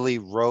literally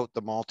wrote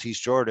the Maltese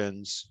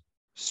Jordans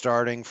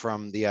starting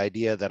from the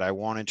idea that I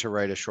wanted to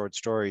write a short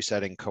story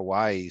set in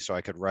Kauai so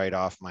I could write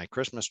off my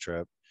Christmas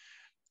trip.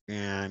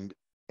 And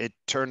it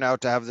turned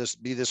out to have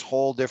this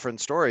whole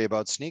different story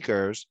about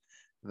sneakers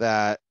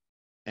that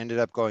ended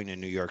up going to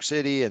New York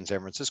City and San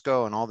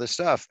Francisco and all this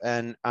stuff.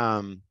 And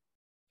I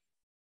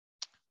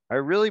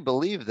really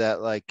believe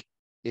that, like,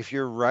 if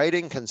you're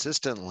writing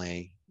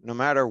consistently, no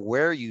matter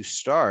where you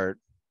start,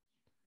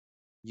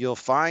 you'll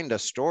find a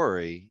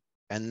story,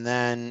 and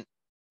then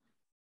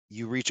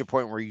you reach a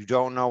point where you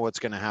don't know what's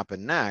going to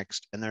happen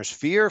next. And there's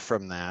fear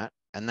from that.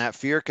 And that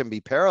fear can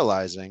be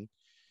paralyzing.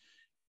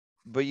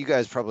 But you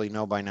guys probably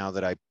know by now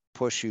that I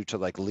push you to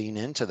like lean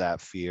into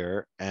that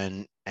fear.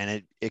 And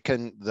it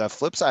can, the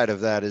flip side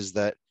of that is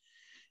that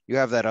you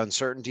have that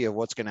uncertainty of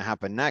what's going to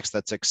happen next.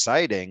 That's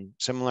exciting,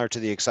 similar to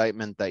the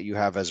excitement that you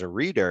have as a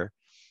reader.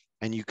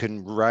 And you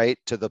can write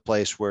to the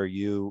place where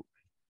you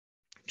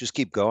just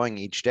keep going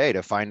each day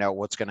to find out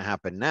what's going to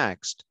happen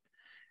next.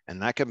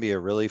 And that can be a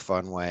really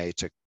fun way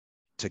to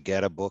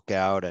get a book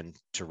out and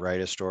to write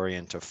a story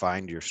and to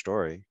find your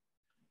story.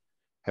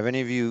 Have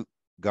any of you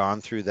gone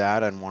through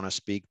that and want to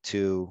speak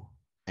to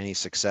any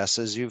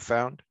successes you've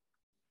found?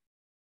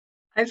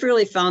 I've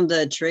really found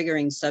the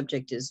triggering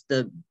subject is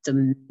the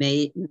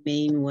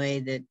main way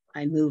that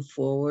I move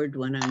forward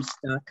when I'm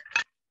stuck.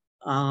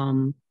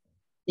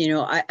 You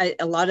know,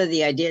 a lot of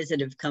the ideas that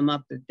have come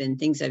up have been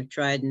things I've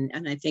tried,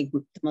 and I think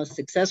the most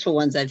successful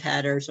ones I've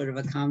had are sort of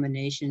a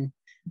combination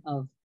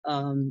of,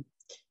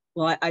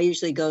 well, I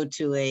usually go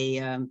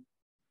to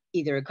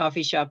either a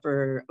coffee shop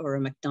or a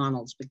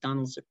McDonald's.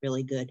 McDonald's are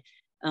really good,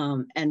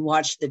 and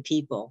watch the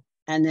people.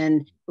 And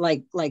then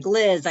like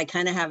Liz, I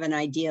kind of have an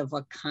idea of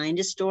what kind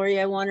of story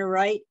I want to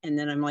write. And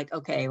then I'm like,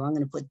 okay, well, I'm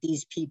going to put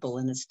these people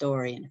in the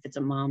story. And if it's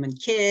a mom and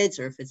kids,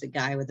 or if it's a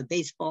guy with a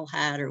baseball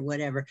hat or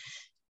whatever,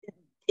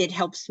 it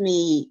helps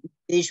me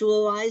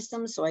visualize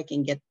them so I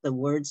can get the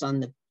words on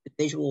the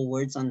visual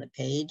words on the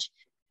page.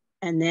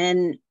 And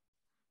then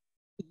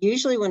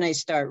usually when I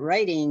start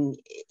writing,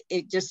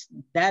 you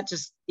know,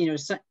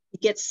 you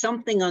get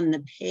something on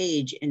the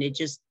page and it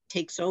just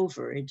takes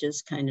over. It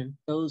just kind of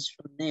goes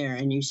from there,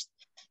 and you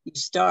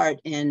start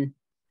and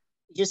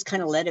you just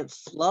kind of let it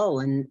flow,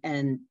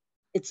 and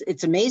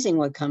it's amazing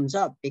what comes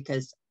up,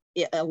 because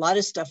a lot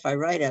of stuff I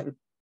write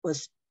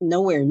was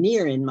nowhere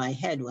near in my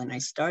head when I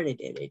started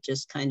it. It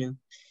just kind of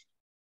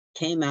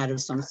came out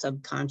of some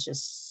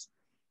subconscious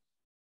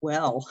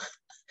well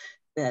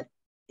that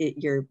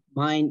your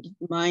mind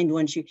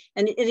once you,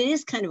 and it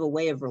is kind of a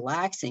way of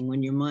relaxing.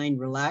 When your mind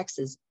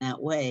relaxes in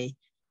that way,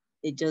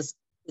 it just,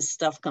 this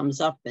stuff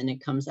comes up and it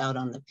comes out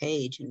on the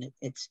page, and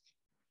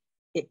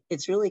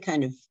it's really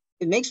kind of,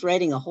 it makes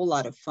writing a whole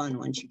lot of fun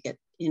once you get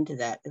into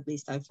that. At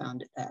least I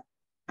found it that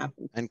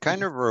happens. And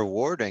kind of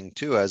rewarding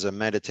too, as a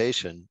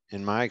meditation,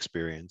 in my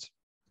experience.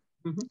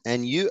 Mm-hmm.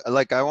 And you,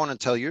 like, I want to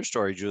tell your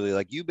story, Julie.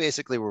 Like, you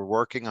basically were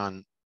working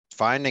on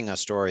finding a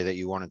story that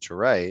you wanted to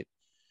write.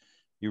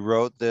 You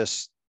wrote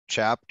this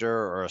chapter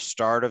or a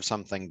start of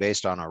something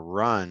based on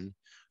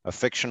a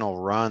fictional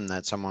run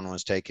that someone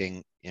was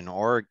taking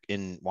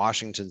in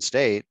Washington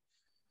State.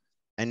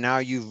 And now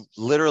you've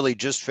literally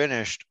just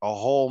finished a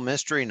whole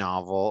mystery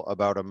novel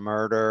about a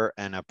murder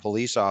and a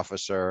police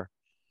officer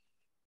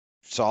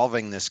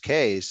solving this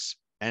case.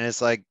 And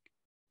it's like,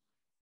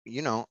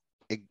 you know,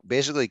 it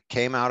basically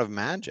came out of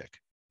magic,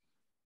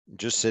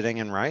 just sitting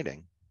and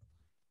writing.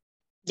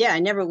 Yeah, I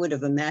never would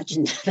have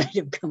imagined that I'd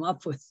have come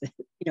up with it.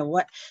 You know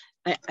what,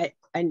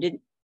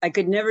 I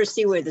could never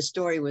see where the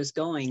story was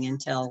going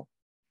until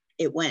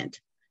it went.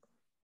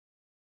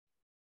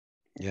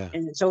 Yeah.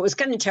 And so it was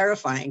kind of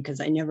terrifying,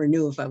 because I never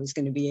knew if I was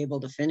going to be able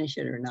to finish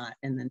it or not.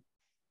 And then,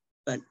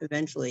 but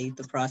eventually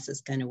the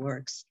process kind of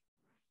works.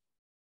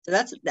 So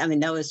that's, I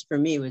mean, that was, for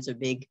me, was a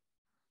big,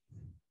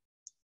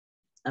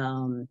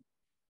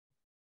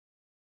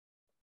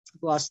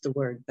 lost the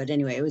word, but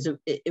anyway,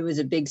 it was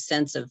a big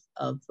sense of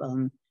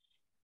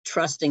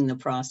trusting the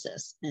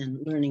process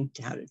and learning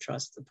how to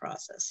trust the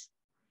process.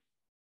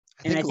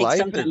 And I think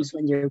sometimes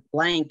when you're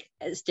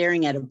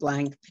staring at a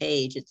blank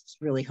page, it's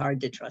really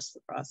hard to trust the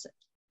process.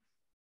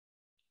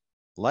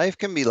 Life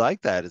can be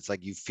like that. It's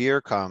like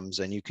fear comes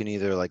and you can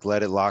either like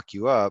let it lock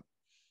you up,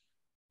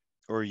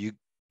 or you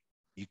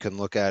you can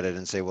look at it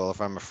and say, well,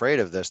 if I'm afraid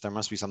of this, there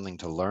must be something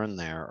to learn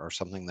there or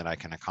something that I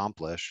can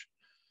accomplish.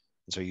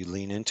 And so you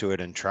lean into it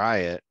and try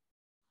it,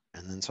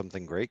 and then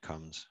something great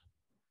comes.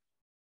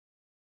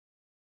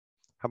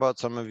 How about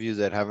some of you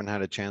that haven't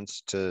had a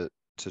chance to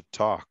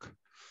talk?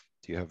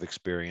 Do you have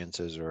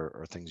experiences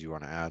or things you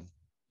want to add?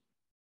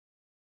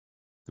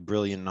 The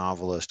brilliant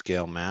novelist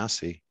Gail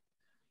Massey.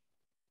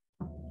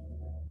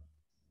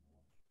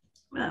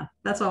 Well,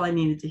 that's all I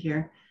needed to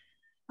hear.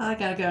 I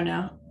gotta go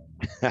now.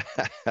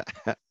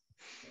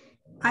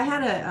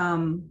 I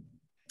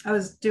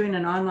was doing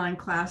an online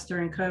class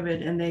during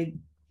COVID, and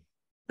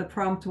the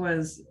prompt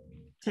was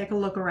take a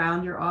look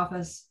around your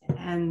office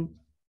and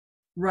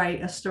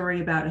write a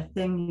story about a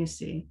thing you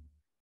see.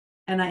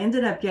 And I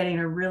ended up getting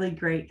a really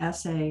great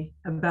essay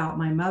about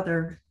my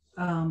mother,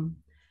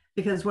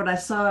 because what I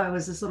saw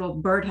was this little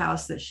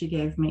birdhouse that she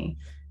gave me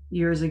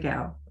years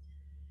ago.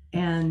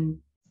 And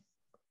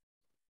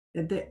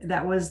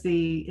that was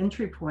the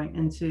entry point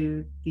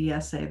into the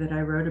essay that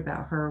I wrote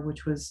about her,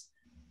 which was,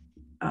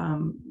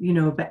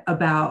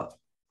 about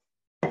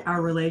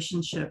our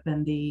relationship,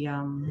 and the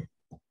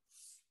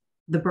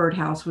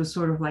birdhouse was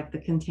sort of like the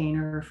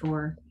container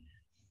for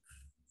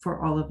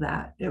all of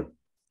that.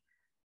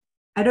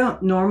 I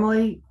don't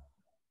normally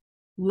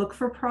look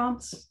for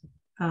prompts,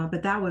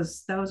 but that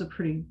was a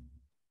pretty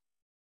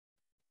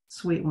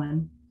sweet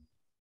one.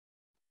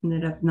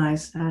 Ended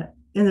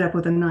up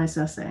with a nice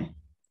essay.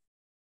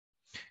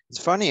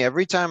 It's funny,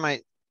 every time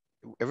I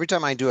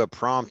do a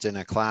prompt in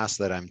a class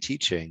that I'm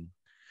teaching,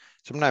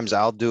 sometimes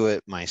I'll do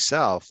it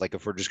myself. Like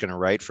if we're just going to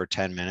write for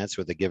 10 minutes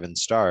with a given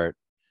start,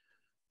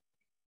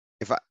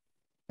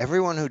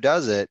 everyone who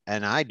does it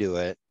and I do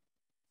it,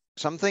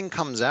 something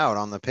comes out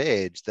on the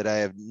page that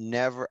I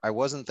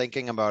wasn't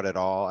thinking about at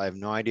all. I have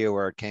no idea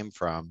where it came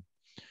from.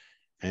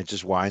 And it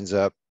just winds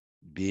up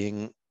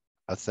being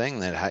a thing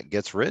that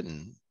gets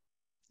written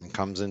and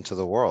comes into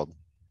the world.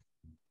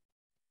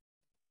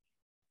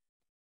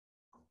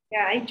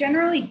 Yeah, I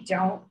generally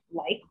don't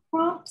like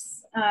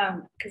prompts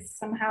because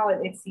somehow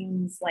it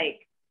seems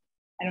like,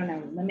 I don't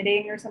know,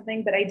 limiting or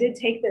something. But I did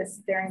take this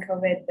during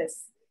COVID,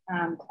 this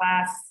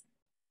class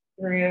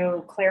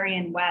through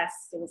Clarion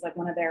West. It was like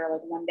one of their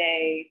like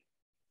one-day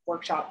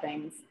workshop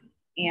things.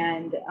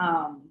 And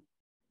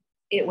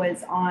it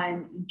was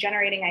on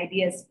generating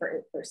ideas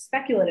for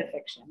speculative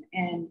fiction.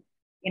 And,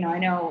 I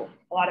know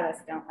a lot of us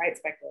don't write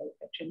speculative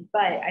fiction,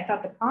 but I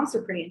thought the prompts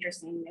were pretty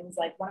interesting. It was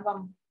like one of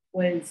them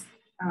was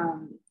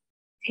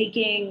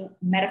taking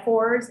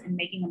metaphors and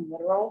making them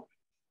literal.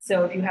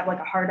 So if you have like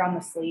a heart on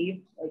the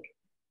sleeve, like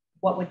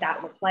what would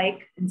that look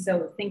like? And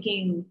so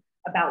thinking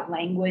about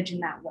language in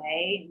that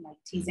way and like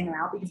teasing them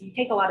out, because we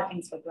take a lot of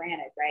things for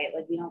granted, right?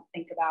 Like we don't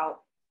think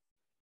about,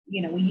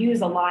 we use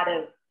a lot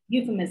of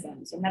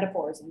euphemisms or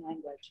metaphors in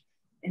language.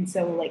 And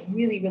so like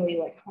really, really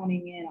like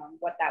honing in on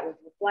what that would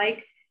look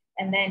like.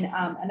 And then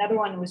another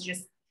one was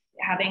just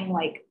having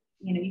like,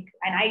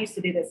 and I used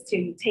to do this too,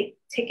 you take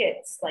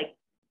tickets, like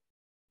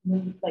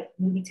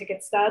movie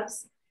ticket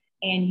stubs,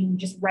 and you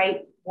just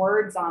write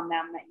words on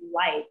them that you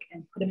like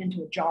and put them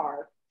into a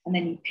jar. And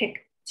then you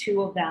pick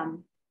two of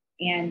them.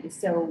 And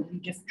so you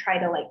just try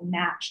to like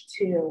match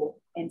two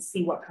and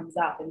see what comes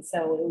up. And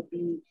so it would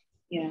be,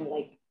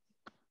 like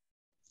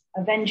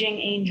Avenging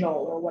Angel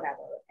or whatever.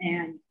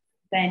 And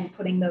then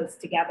putting those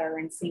together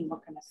and seeing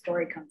what kind of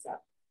story comes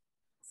up.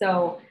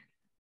 So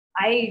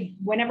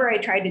whenever I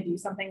tried to do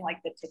something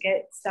like the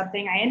ticket stub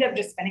thing, I ended up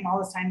just spending all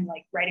this time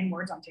like writing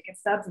words on ticket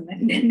stubs and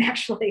then didn't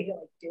actually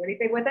like do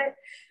anything with it.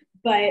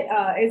 But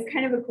it's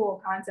kind of a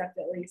cool concept,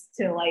 at least,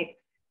 to like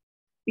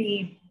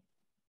be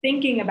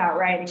thinking about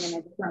writing in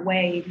a different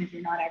way, even if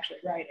you're not actually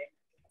writing.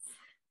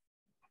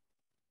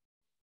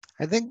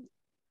 I think,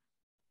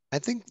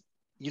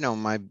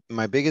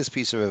 my biggest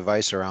piece of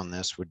advice around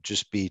this would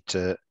just be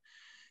to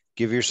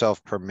give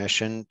yourself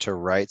permission to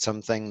write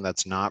something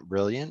that's not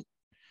brilliant.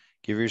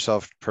 Give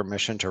yourself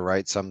permission to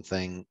write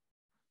something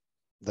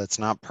that's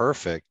not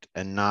perfect,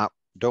 and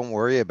don't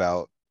worry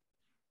about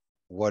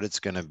what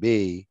it's going to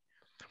be.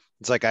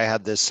 It's like I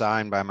had this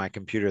sign by my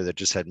computer that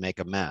just said make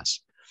a mess.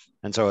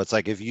 And so it's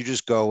like, if you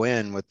just go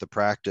in with the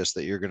practice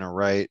that you're going to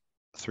write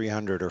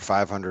 300 or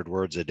 500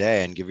 words a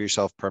day and give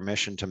yourself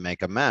permission to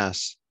make a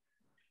mess,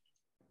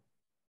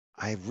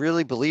 I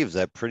really believe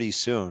that pretty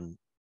soon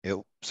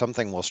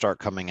something will start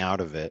coming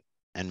out of it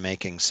and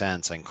making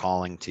sense and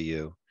calling to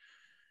you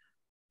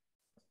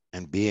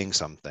and being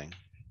something.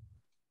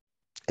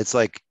 It's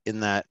like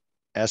in that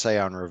essay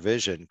on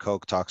revision,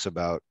 Koch talks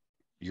about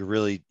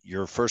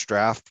your first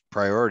draft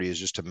priority is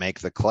just to make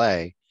the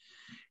clay.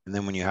 And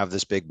then when you have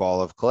this big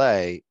ball of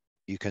clay,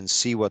 you can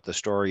see what the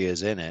story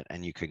is in it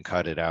and you can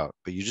cut it out,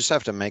 but you just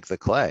have to make the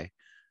clay.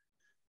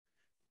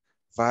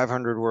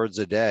 500 words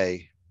a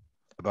day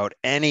about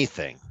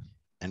anything.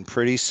 And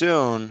pretty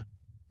soon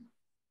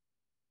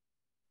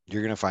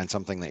you're going to find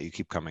something that you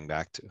keep coming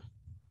back to.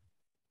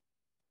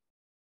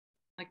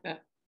 Like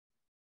that.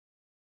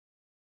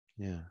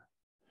 Yeah.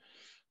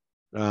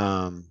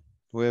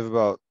 We have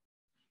about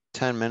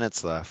 10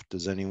 minutes left.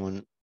 Does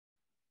anyone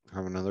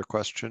have another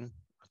question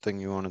or thing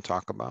you want to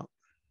talk about?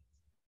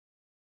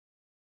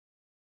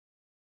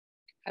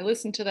 I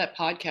listened to that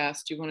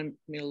podcast. Do you want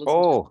me to listen to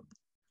Oh,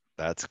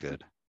 that's good.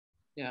 it?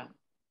 Yeah.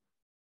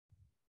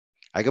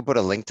 I could put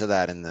a link to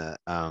that in the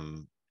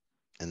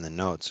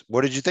notes.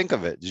 What did you think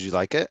of it? Did you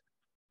like it?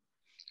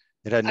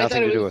 It had I thought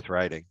nothing it to do was, with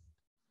writing.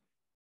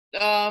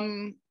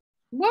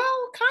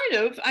 well,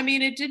 kind of. I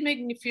mean, it did make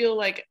me feel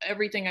like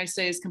everything I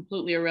say is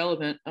completely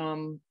irrelevant.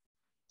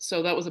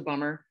 So that was a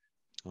bummer.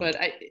 But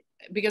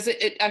because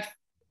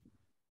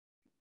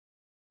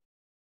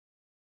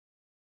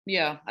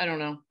yeah, I don't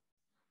know.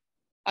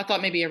 I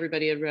thought maybe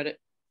everybody had read it,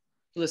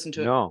 listened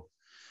to it. No,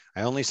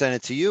 I only sent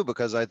it to you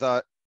because I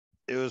thought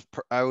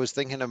I was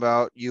thinking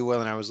about you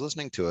when I was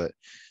listening to it.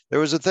 There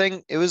was a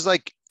thing, it was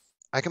like,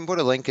 I can put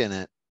a link in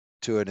it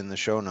to it in the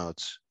show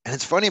notes. And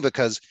it's funny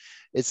because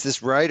it's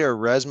this writer,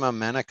 Resma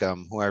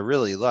Menachem, who I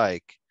really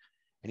like.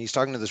 And he's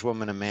talking to this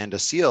woman, Amanda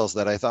Seales,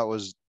 that I thought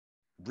was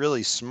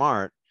really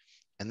smart.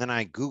 And then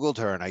I Googled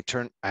her and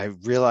I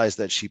realized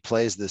that she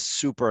plays this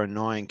super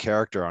annoying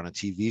character on a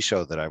TV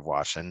show that I've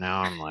watched. And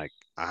now I'm like,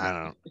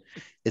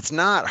 it's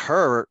not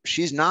her.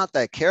 She's not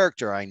that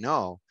character, I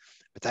know,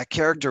 but that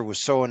character was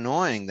so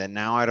annoying that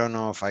now I don't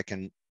know if I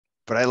can,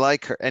 but I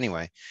like her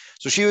anyway.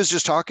 So she was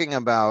just talking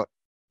about,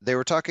 they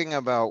were talking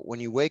about when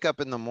you wake up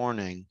in the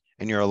morning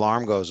and your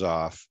alarm goes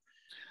off,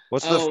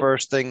 what's the Oh,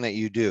 first thing that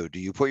you do? Do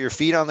you put your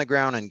feet on the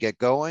ground and get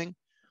going?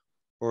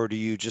 Or do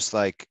you just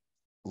like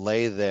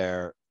lay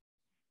there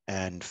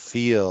and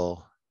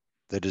feel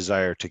the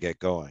desire to get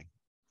going?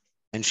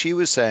 And she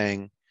was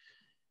saying,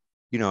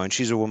 and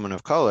she's a woman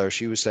of color.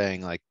 She was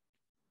saying like,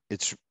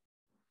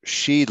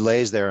 she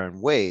lays there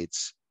and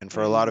waits. And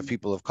for a lot of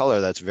people of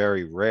color, that's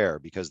very rare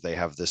because they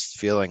have this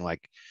feeling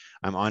like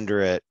I'm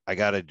under it. I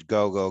got to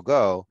go, go,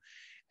 go.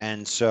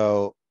 And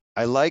so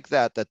I like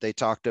that they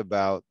talked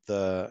about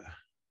the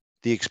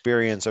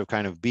experience of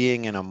kind of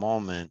being in a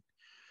moment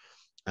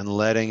and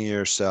letting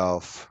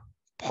yourself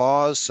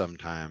pause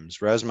sometimes.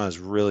 Resma is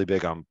really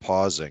big on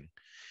pausing,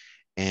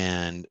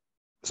 and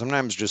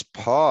sometimes just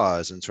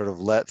pause and sort of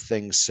let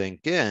things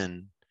sink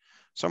in.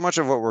 So much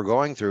of what we're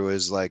going through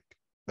is like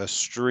a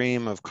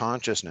stream of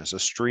consciousness, a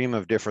stream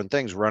of different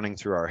things running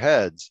through our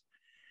heads.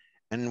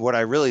 And what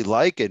I really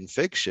like in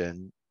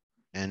fiction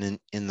and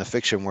in the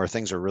fiction where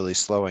things are really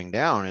slowing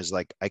down is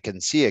like I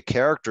can see a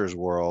character's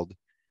world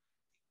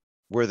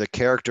where the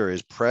character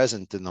is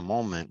present in the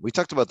moment. We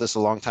talked about this a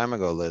long time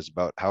ago, Liz,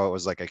 about how it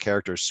was like a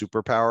character's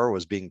superpower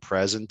was being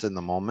present in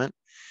the moment.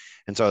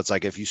 And so it's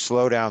like if you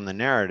slow down the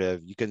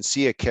narrative, you can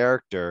see a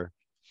character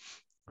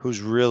who's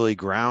really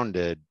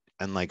grounded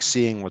and like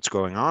seeing what's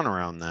going on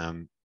around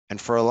them. And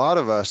for a lot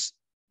of us,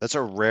 that's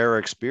a rare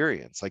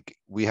experience. Like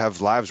we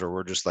have lives where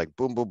we're just like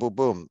boom, boom, boom,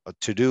 boom, a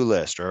to-do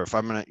list, or if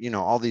I'm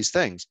gonna, all these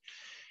things.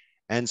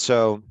 And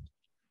so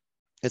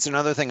it's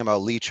another thing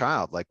about Lee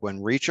Child. Like when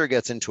Reacher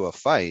gets into a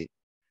fight,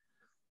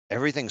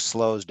 everything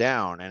slows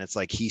down and it's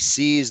like he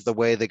sees the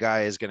way the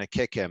guy is going to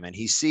kick him and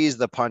he sees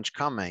the punch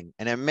coming,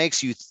 and it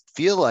makes you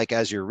feel like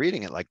as you're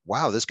reading it like,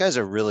 wow, this guy's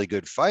a really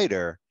good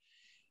fighter,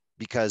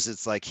 because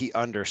it's like he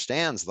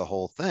understands the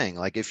whole thing.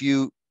 Like if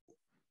you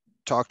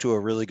talk to a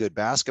really good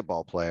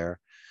basketball player,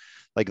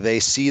 like they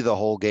see the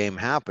whole game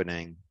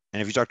happening,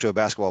 and if you talk to a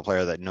basketball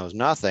player that knows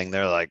nothing,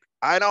 they're like,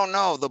 I don't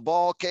know, the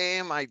ball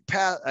came, I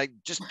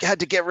just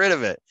had to get rid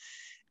of it.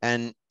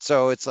 And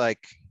so it's like,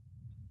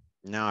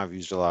 now I've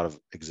used a lot of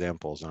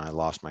examples and I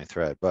lost my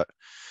thread, but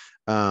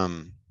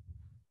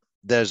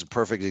there's a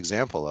perfect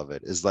example of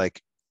it is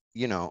like,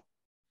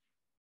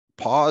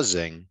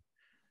 pausing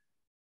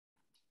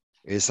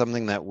is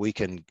something that we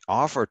can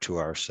offer to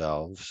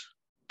ourselves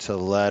to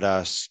let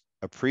us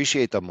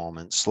appreciate the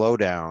moment, slow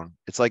down.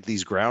 It's like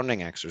these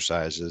grounding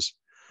exercises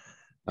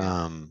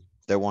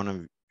that one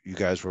of you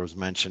guys was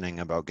mentioning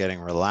about getting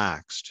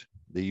relaxed,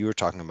 that you were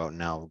talking about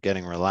now,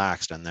 getting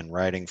relaxed and then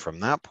writing from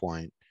that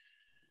point.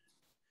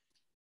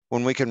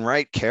 When we can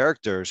write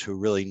characters who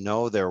really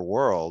know their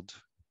world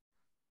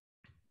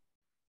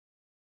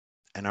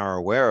and are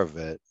aware of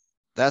it,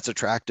 that's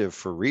attractive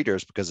for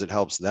readers because it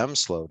helps them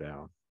slow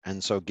down.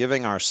 And so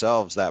giving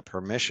ourselves that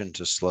permission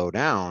to slow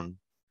down,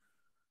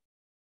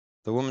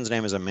 the woman's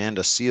name is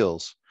Amanda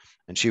Seales,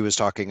 and she was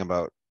talking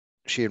about,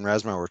 she and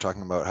Resma were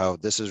talking about how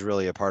this is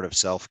really a part of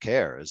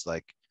self-care, is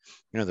like,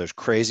 there's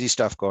crazy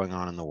stuff going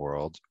on in the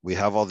world. We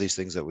have all these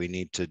things that we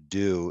need to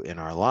do in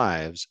our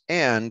lives.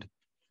 And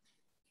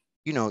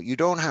you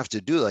don't have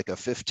to do like a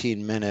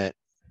 15-minute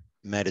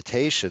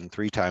meditation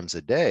 3 times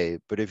a day,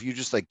 but if you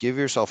just like give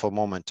yourself a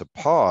moment to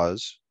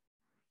pause,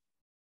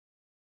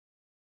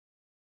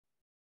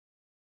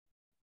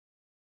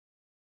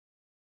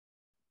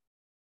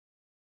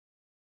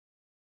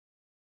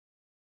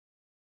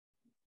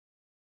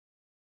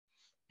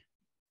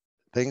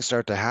 things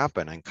start to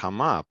happen and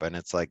come up. And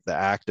it's like the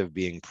act of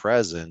being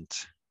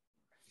present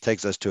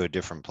takes us to a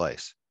different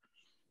place.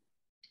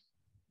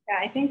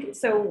 Yeah, I think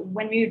so.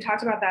 When we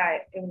talked about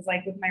that, it was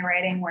like with my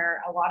writing,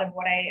 where a lot of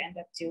what I end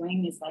up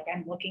doing is like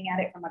I'm looking at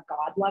it from a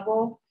God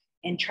level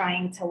and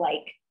trying to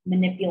like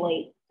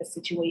manipulate the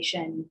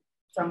situation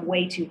from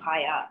way too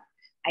high up.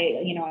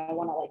 I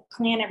want to like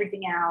plan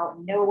everything out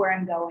and know where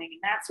I'm going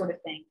and that sort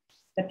of thing.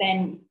 But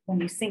then when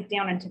you sink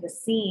down into the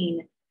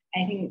scene,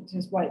 I think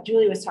just what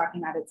Julie was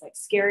talking about, it's like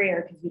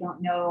scarier because you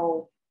don't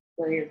know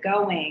where you're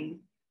going.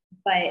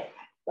 But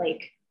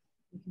like,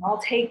 we can all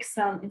take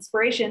some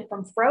inspiration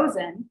from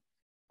Frozen.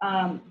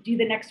 Do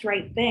the next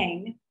right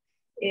thing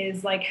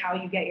is like how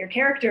you get your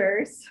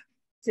characters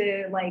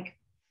to like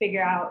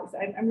figure out.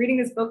 I'm reading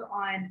this book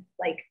on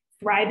like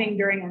thriving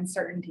during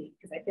uncertainty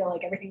because I feel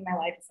like everything in my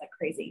life is like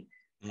crazy.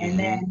 Mm-hmm. And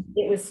then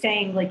it was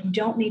saying like, you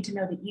don't need to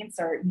know the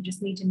answer. You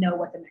just need to know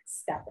what the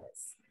next step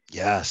is.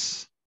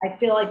 Yes. I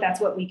feel like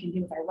that's what we can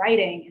do with our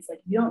writing. Is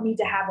like, you don't need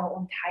to have a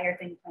whole entire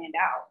thing planned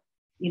out,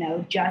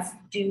 just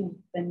do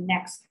the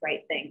next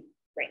right thing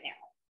right now.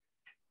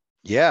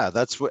 Yeah,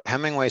 that's what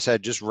Hemingway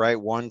said, just write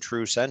one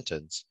true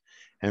sentence.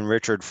 And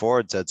Richard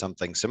Ford said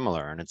something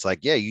similar. And it's like,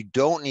 yeah, you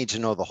don't need to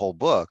know the whole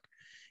book.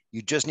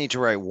 You just need to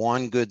write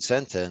one good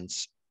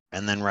sentence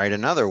and then write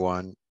another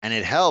one. And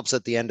it helps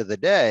at the end of the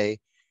day,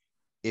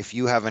 if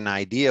you have an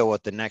idea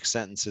what the next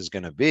sentence is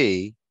going to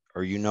be,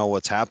 or you know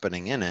what's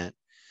happening in it.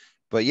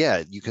 But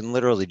yeah, you can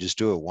literally just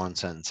do it one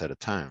sentence at a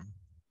time.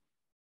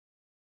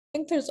 I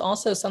think there's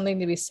also something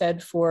to be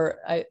said for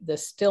the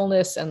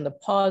stillness and the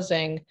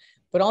pausing,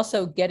 but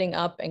also getting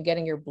up and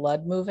getting your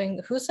blood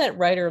moving. Who's that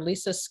writer,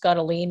 Lisa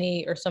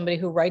Scottolini, or somebody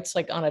who writes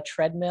like on a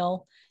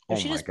treadmill? Oh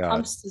she just God.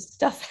 pumps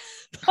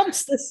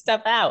this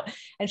stuff out,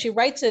 and she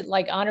writes it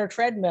like on her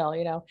treadmill,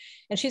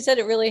 and she said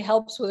it really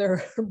helps with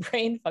her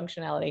brain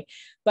functionality.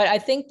 But I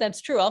think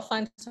that's true. I'll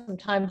find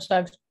sometimes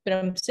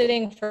I'm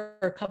sitting for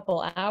a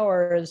couple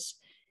hours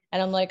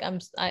and I'm like,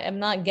 I'm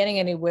not getting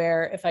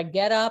anywhere. If I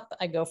get up,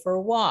 I go for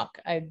a walk,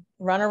 I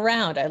run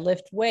around, I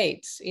lift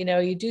weights,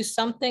 you do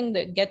something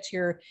that gets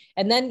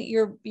and then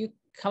you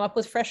come up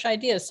with fresh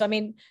ideas. So, I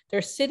mean,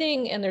 there's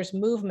sitting and there's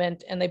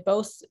movement, and they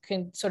both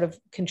can sort of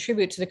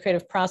contribute to the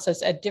creative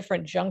process at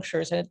different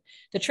junctures. And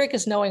the trick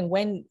is knowing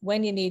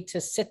when you need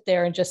to sit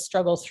there and just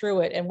struggle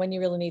through it, and when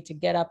you really need to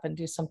get up and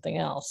do something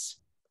else.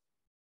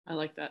 I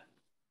like that.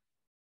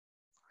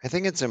 I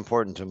think it's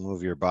important to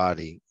move your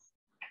body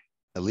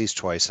at least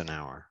twice an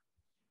hour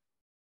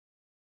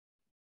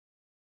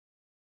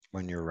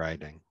when you're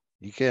writing.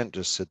 You can't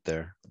just sit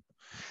there.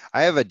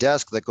 I have a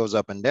desk that goes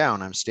up and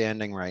down. I'm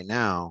standing right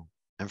now.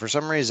 And for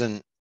some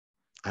reason,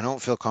 I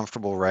don't feel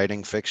comfortable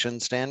writing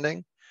fiction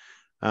standing.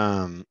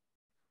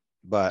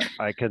 But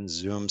I can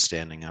Zoom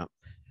standing up.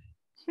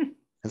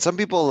 And some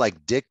people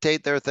like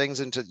dictate their things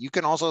you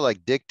can also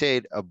like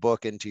dictate a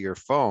book into your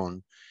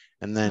phone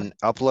and then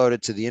upload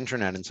it to the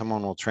internet, and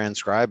someone will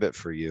transcribe it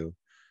for you.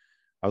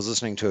 I was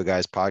listening to a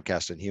guy's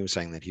podcast and he was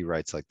saying that he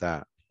writes like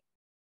that.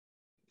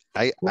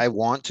 I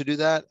want to do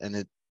that,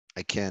 and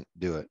I can't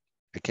do it.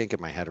 I can't get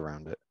my head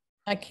around it.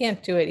 I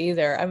can't do it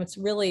either. I'm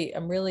really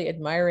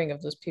admiring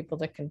of those people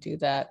that can do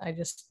that. I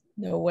just,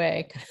 no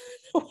way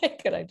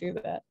could I do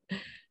that.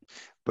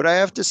 But I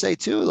have to say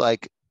too,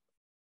 like,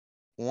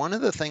 one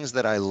of the things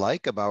that I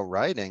like about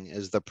writing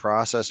is the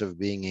process of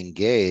being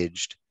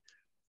engaged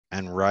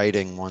and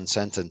writing one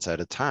sentence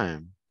at a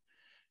time.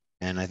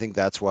 And I think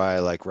that's why I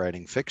like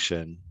writing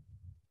fiction.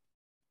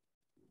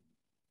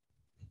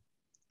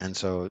 And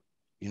so,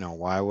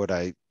 why would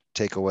I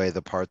take away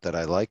the part that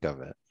I like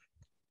of it?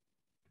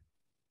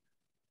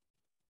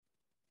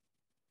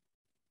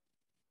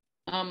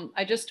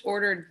 I just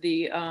ordered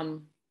the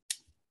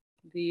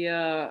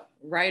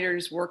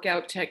writer's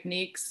workout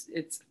techniques.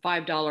 It's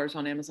 $5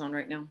 on Amazon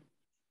right now.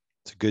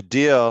 It's a good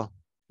deal.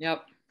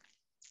 Yep.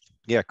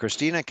 Yeah,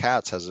 Christina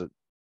Katz has a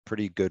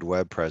pretty good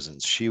web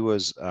presence. She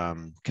was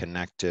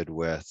connected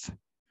with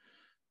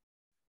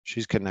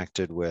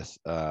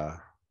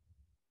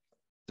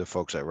the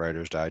folks at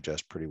Writer's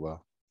Digest pretty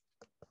well.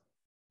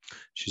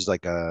 She's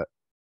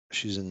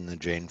in the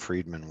Jane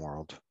Friedman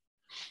world.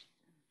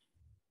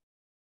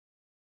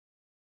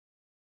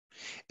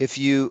 If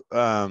you,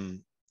 I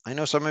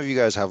know some of you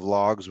guys have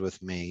logs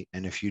with me,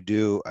 and if you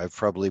do, I've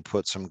probably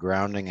put some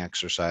grounding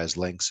exercise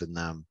links in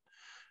them.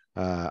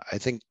 I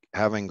think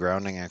having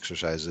grounding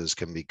exercises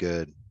can be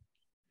good,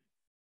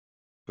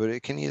 but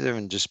it can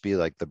even just be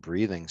like the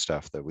breathing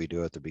stuff that we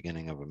do at the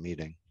beginning of a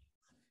meeting.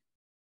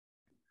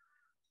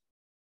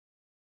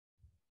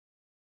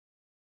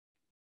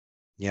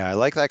 Yeah, I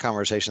like that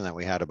conversation that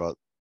we had about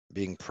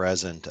being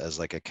present as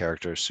like a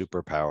character's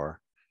superpower.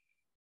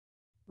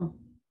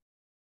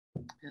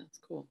 Yeah, that's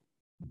cool.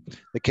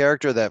 The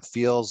character that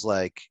feels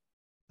like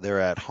they're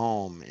at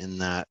home in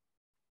that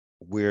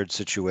weird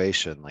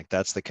situation, like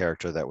that's the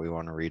character that we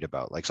want to read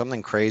about. Like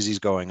something crazy is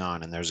going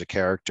on and there's a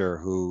character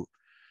who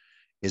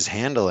is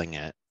handling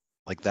it.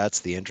 Like that's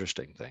the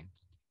interesting thing.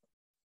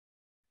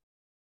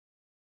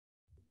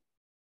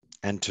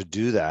 And to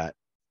do that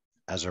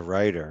as a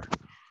writer,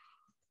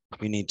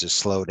 we need to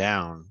slow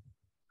down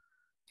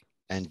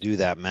and do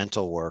that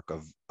mental work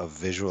of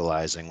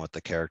visualizing what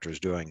the character is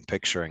doing,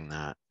 picturing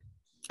that,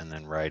 and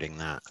then writing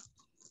that.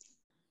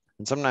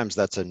 And sometimes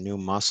that's a new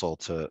muscle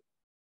to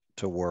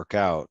work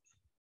out.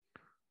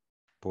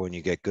 But when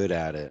you get good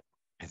at it,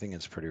 I think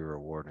it's pretty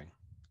rewarding.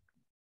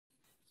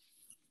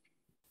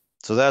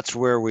 So So that's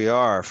where we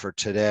are for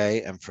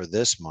today and for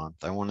this month.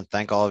 I want to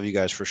thank all of you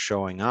guys for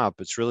showing up.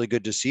 It's really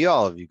good to see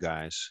all of you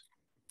guys.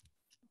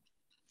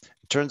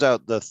 It turns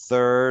out the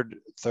third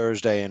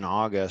Thursday in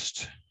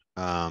August,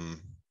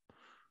 I'm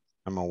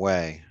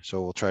away.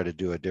 So we'll try to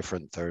do a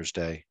different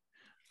Thursday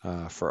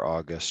for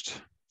August,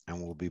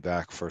 and we'll be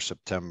back for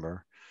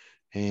September.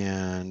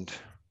 And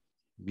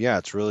yeah,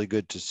 it's really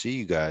good to see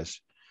you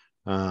guys.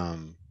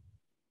 Should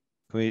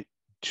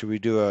we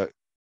do a,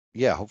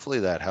 yeah, hopefully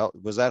that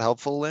helped. Was that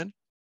helpful, Lynn?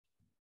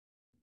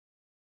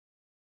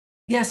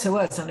 Yes, it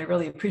was, and I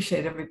really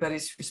appreciate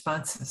everybody's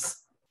responses.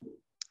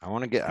 I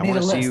want to Need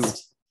a see you.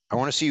 list. I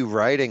want to see you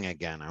writing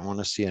again. I want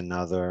to see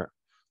another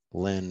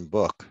Lynn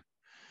book.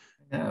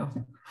 No,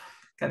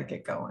 got to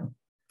get going.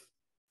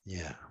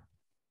 Yeah.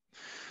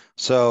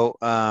 So,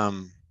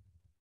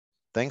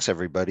 thanks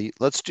everybody.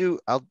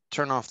 I'll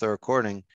turn off the recording.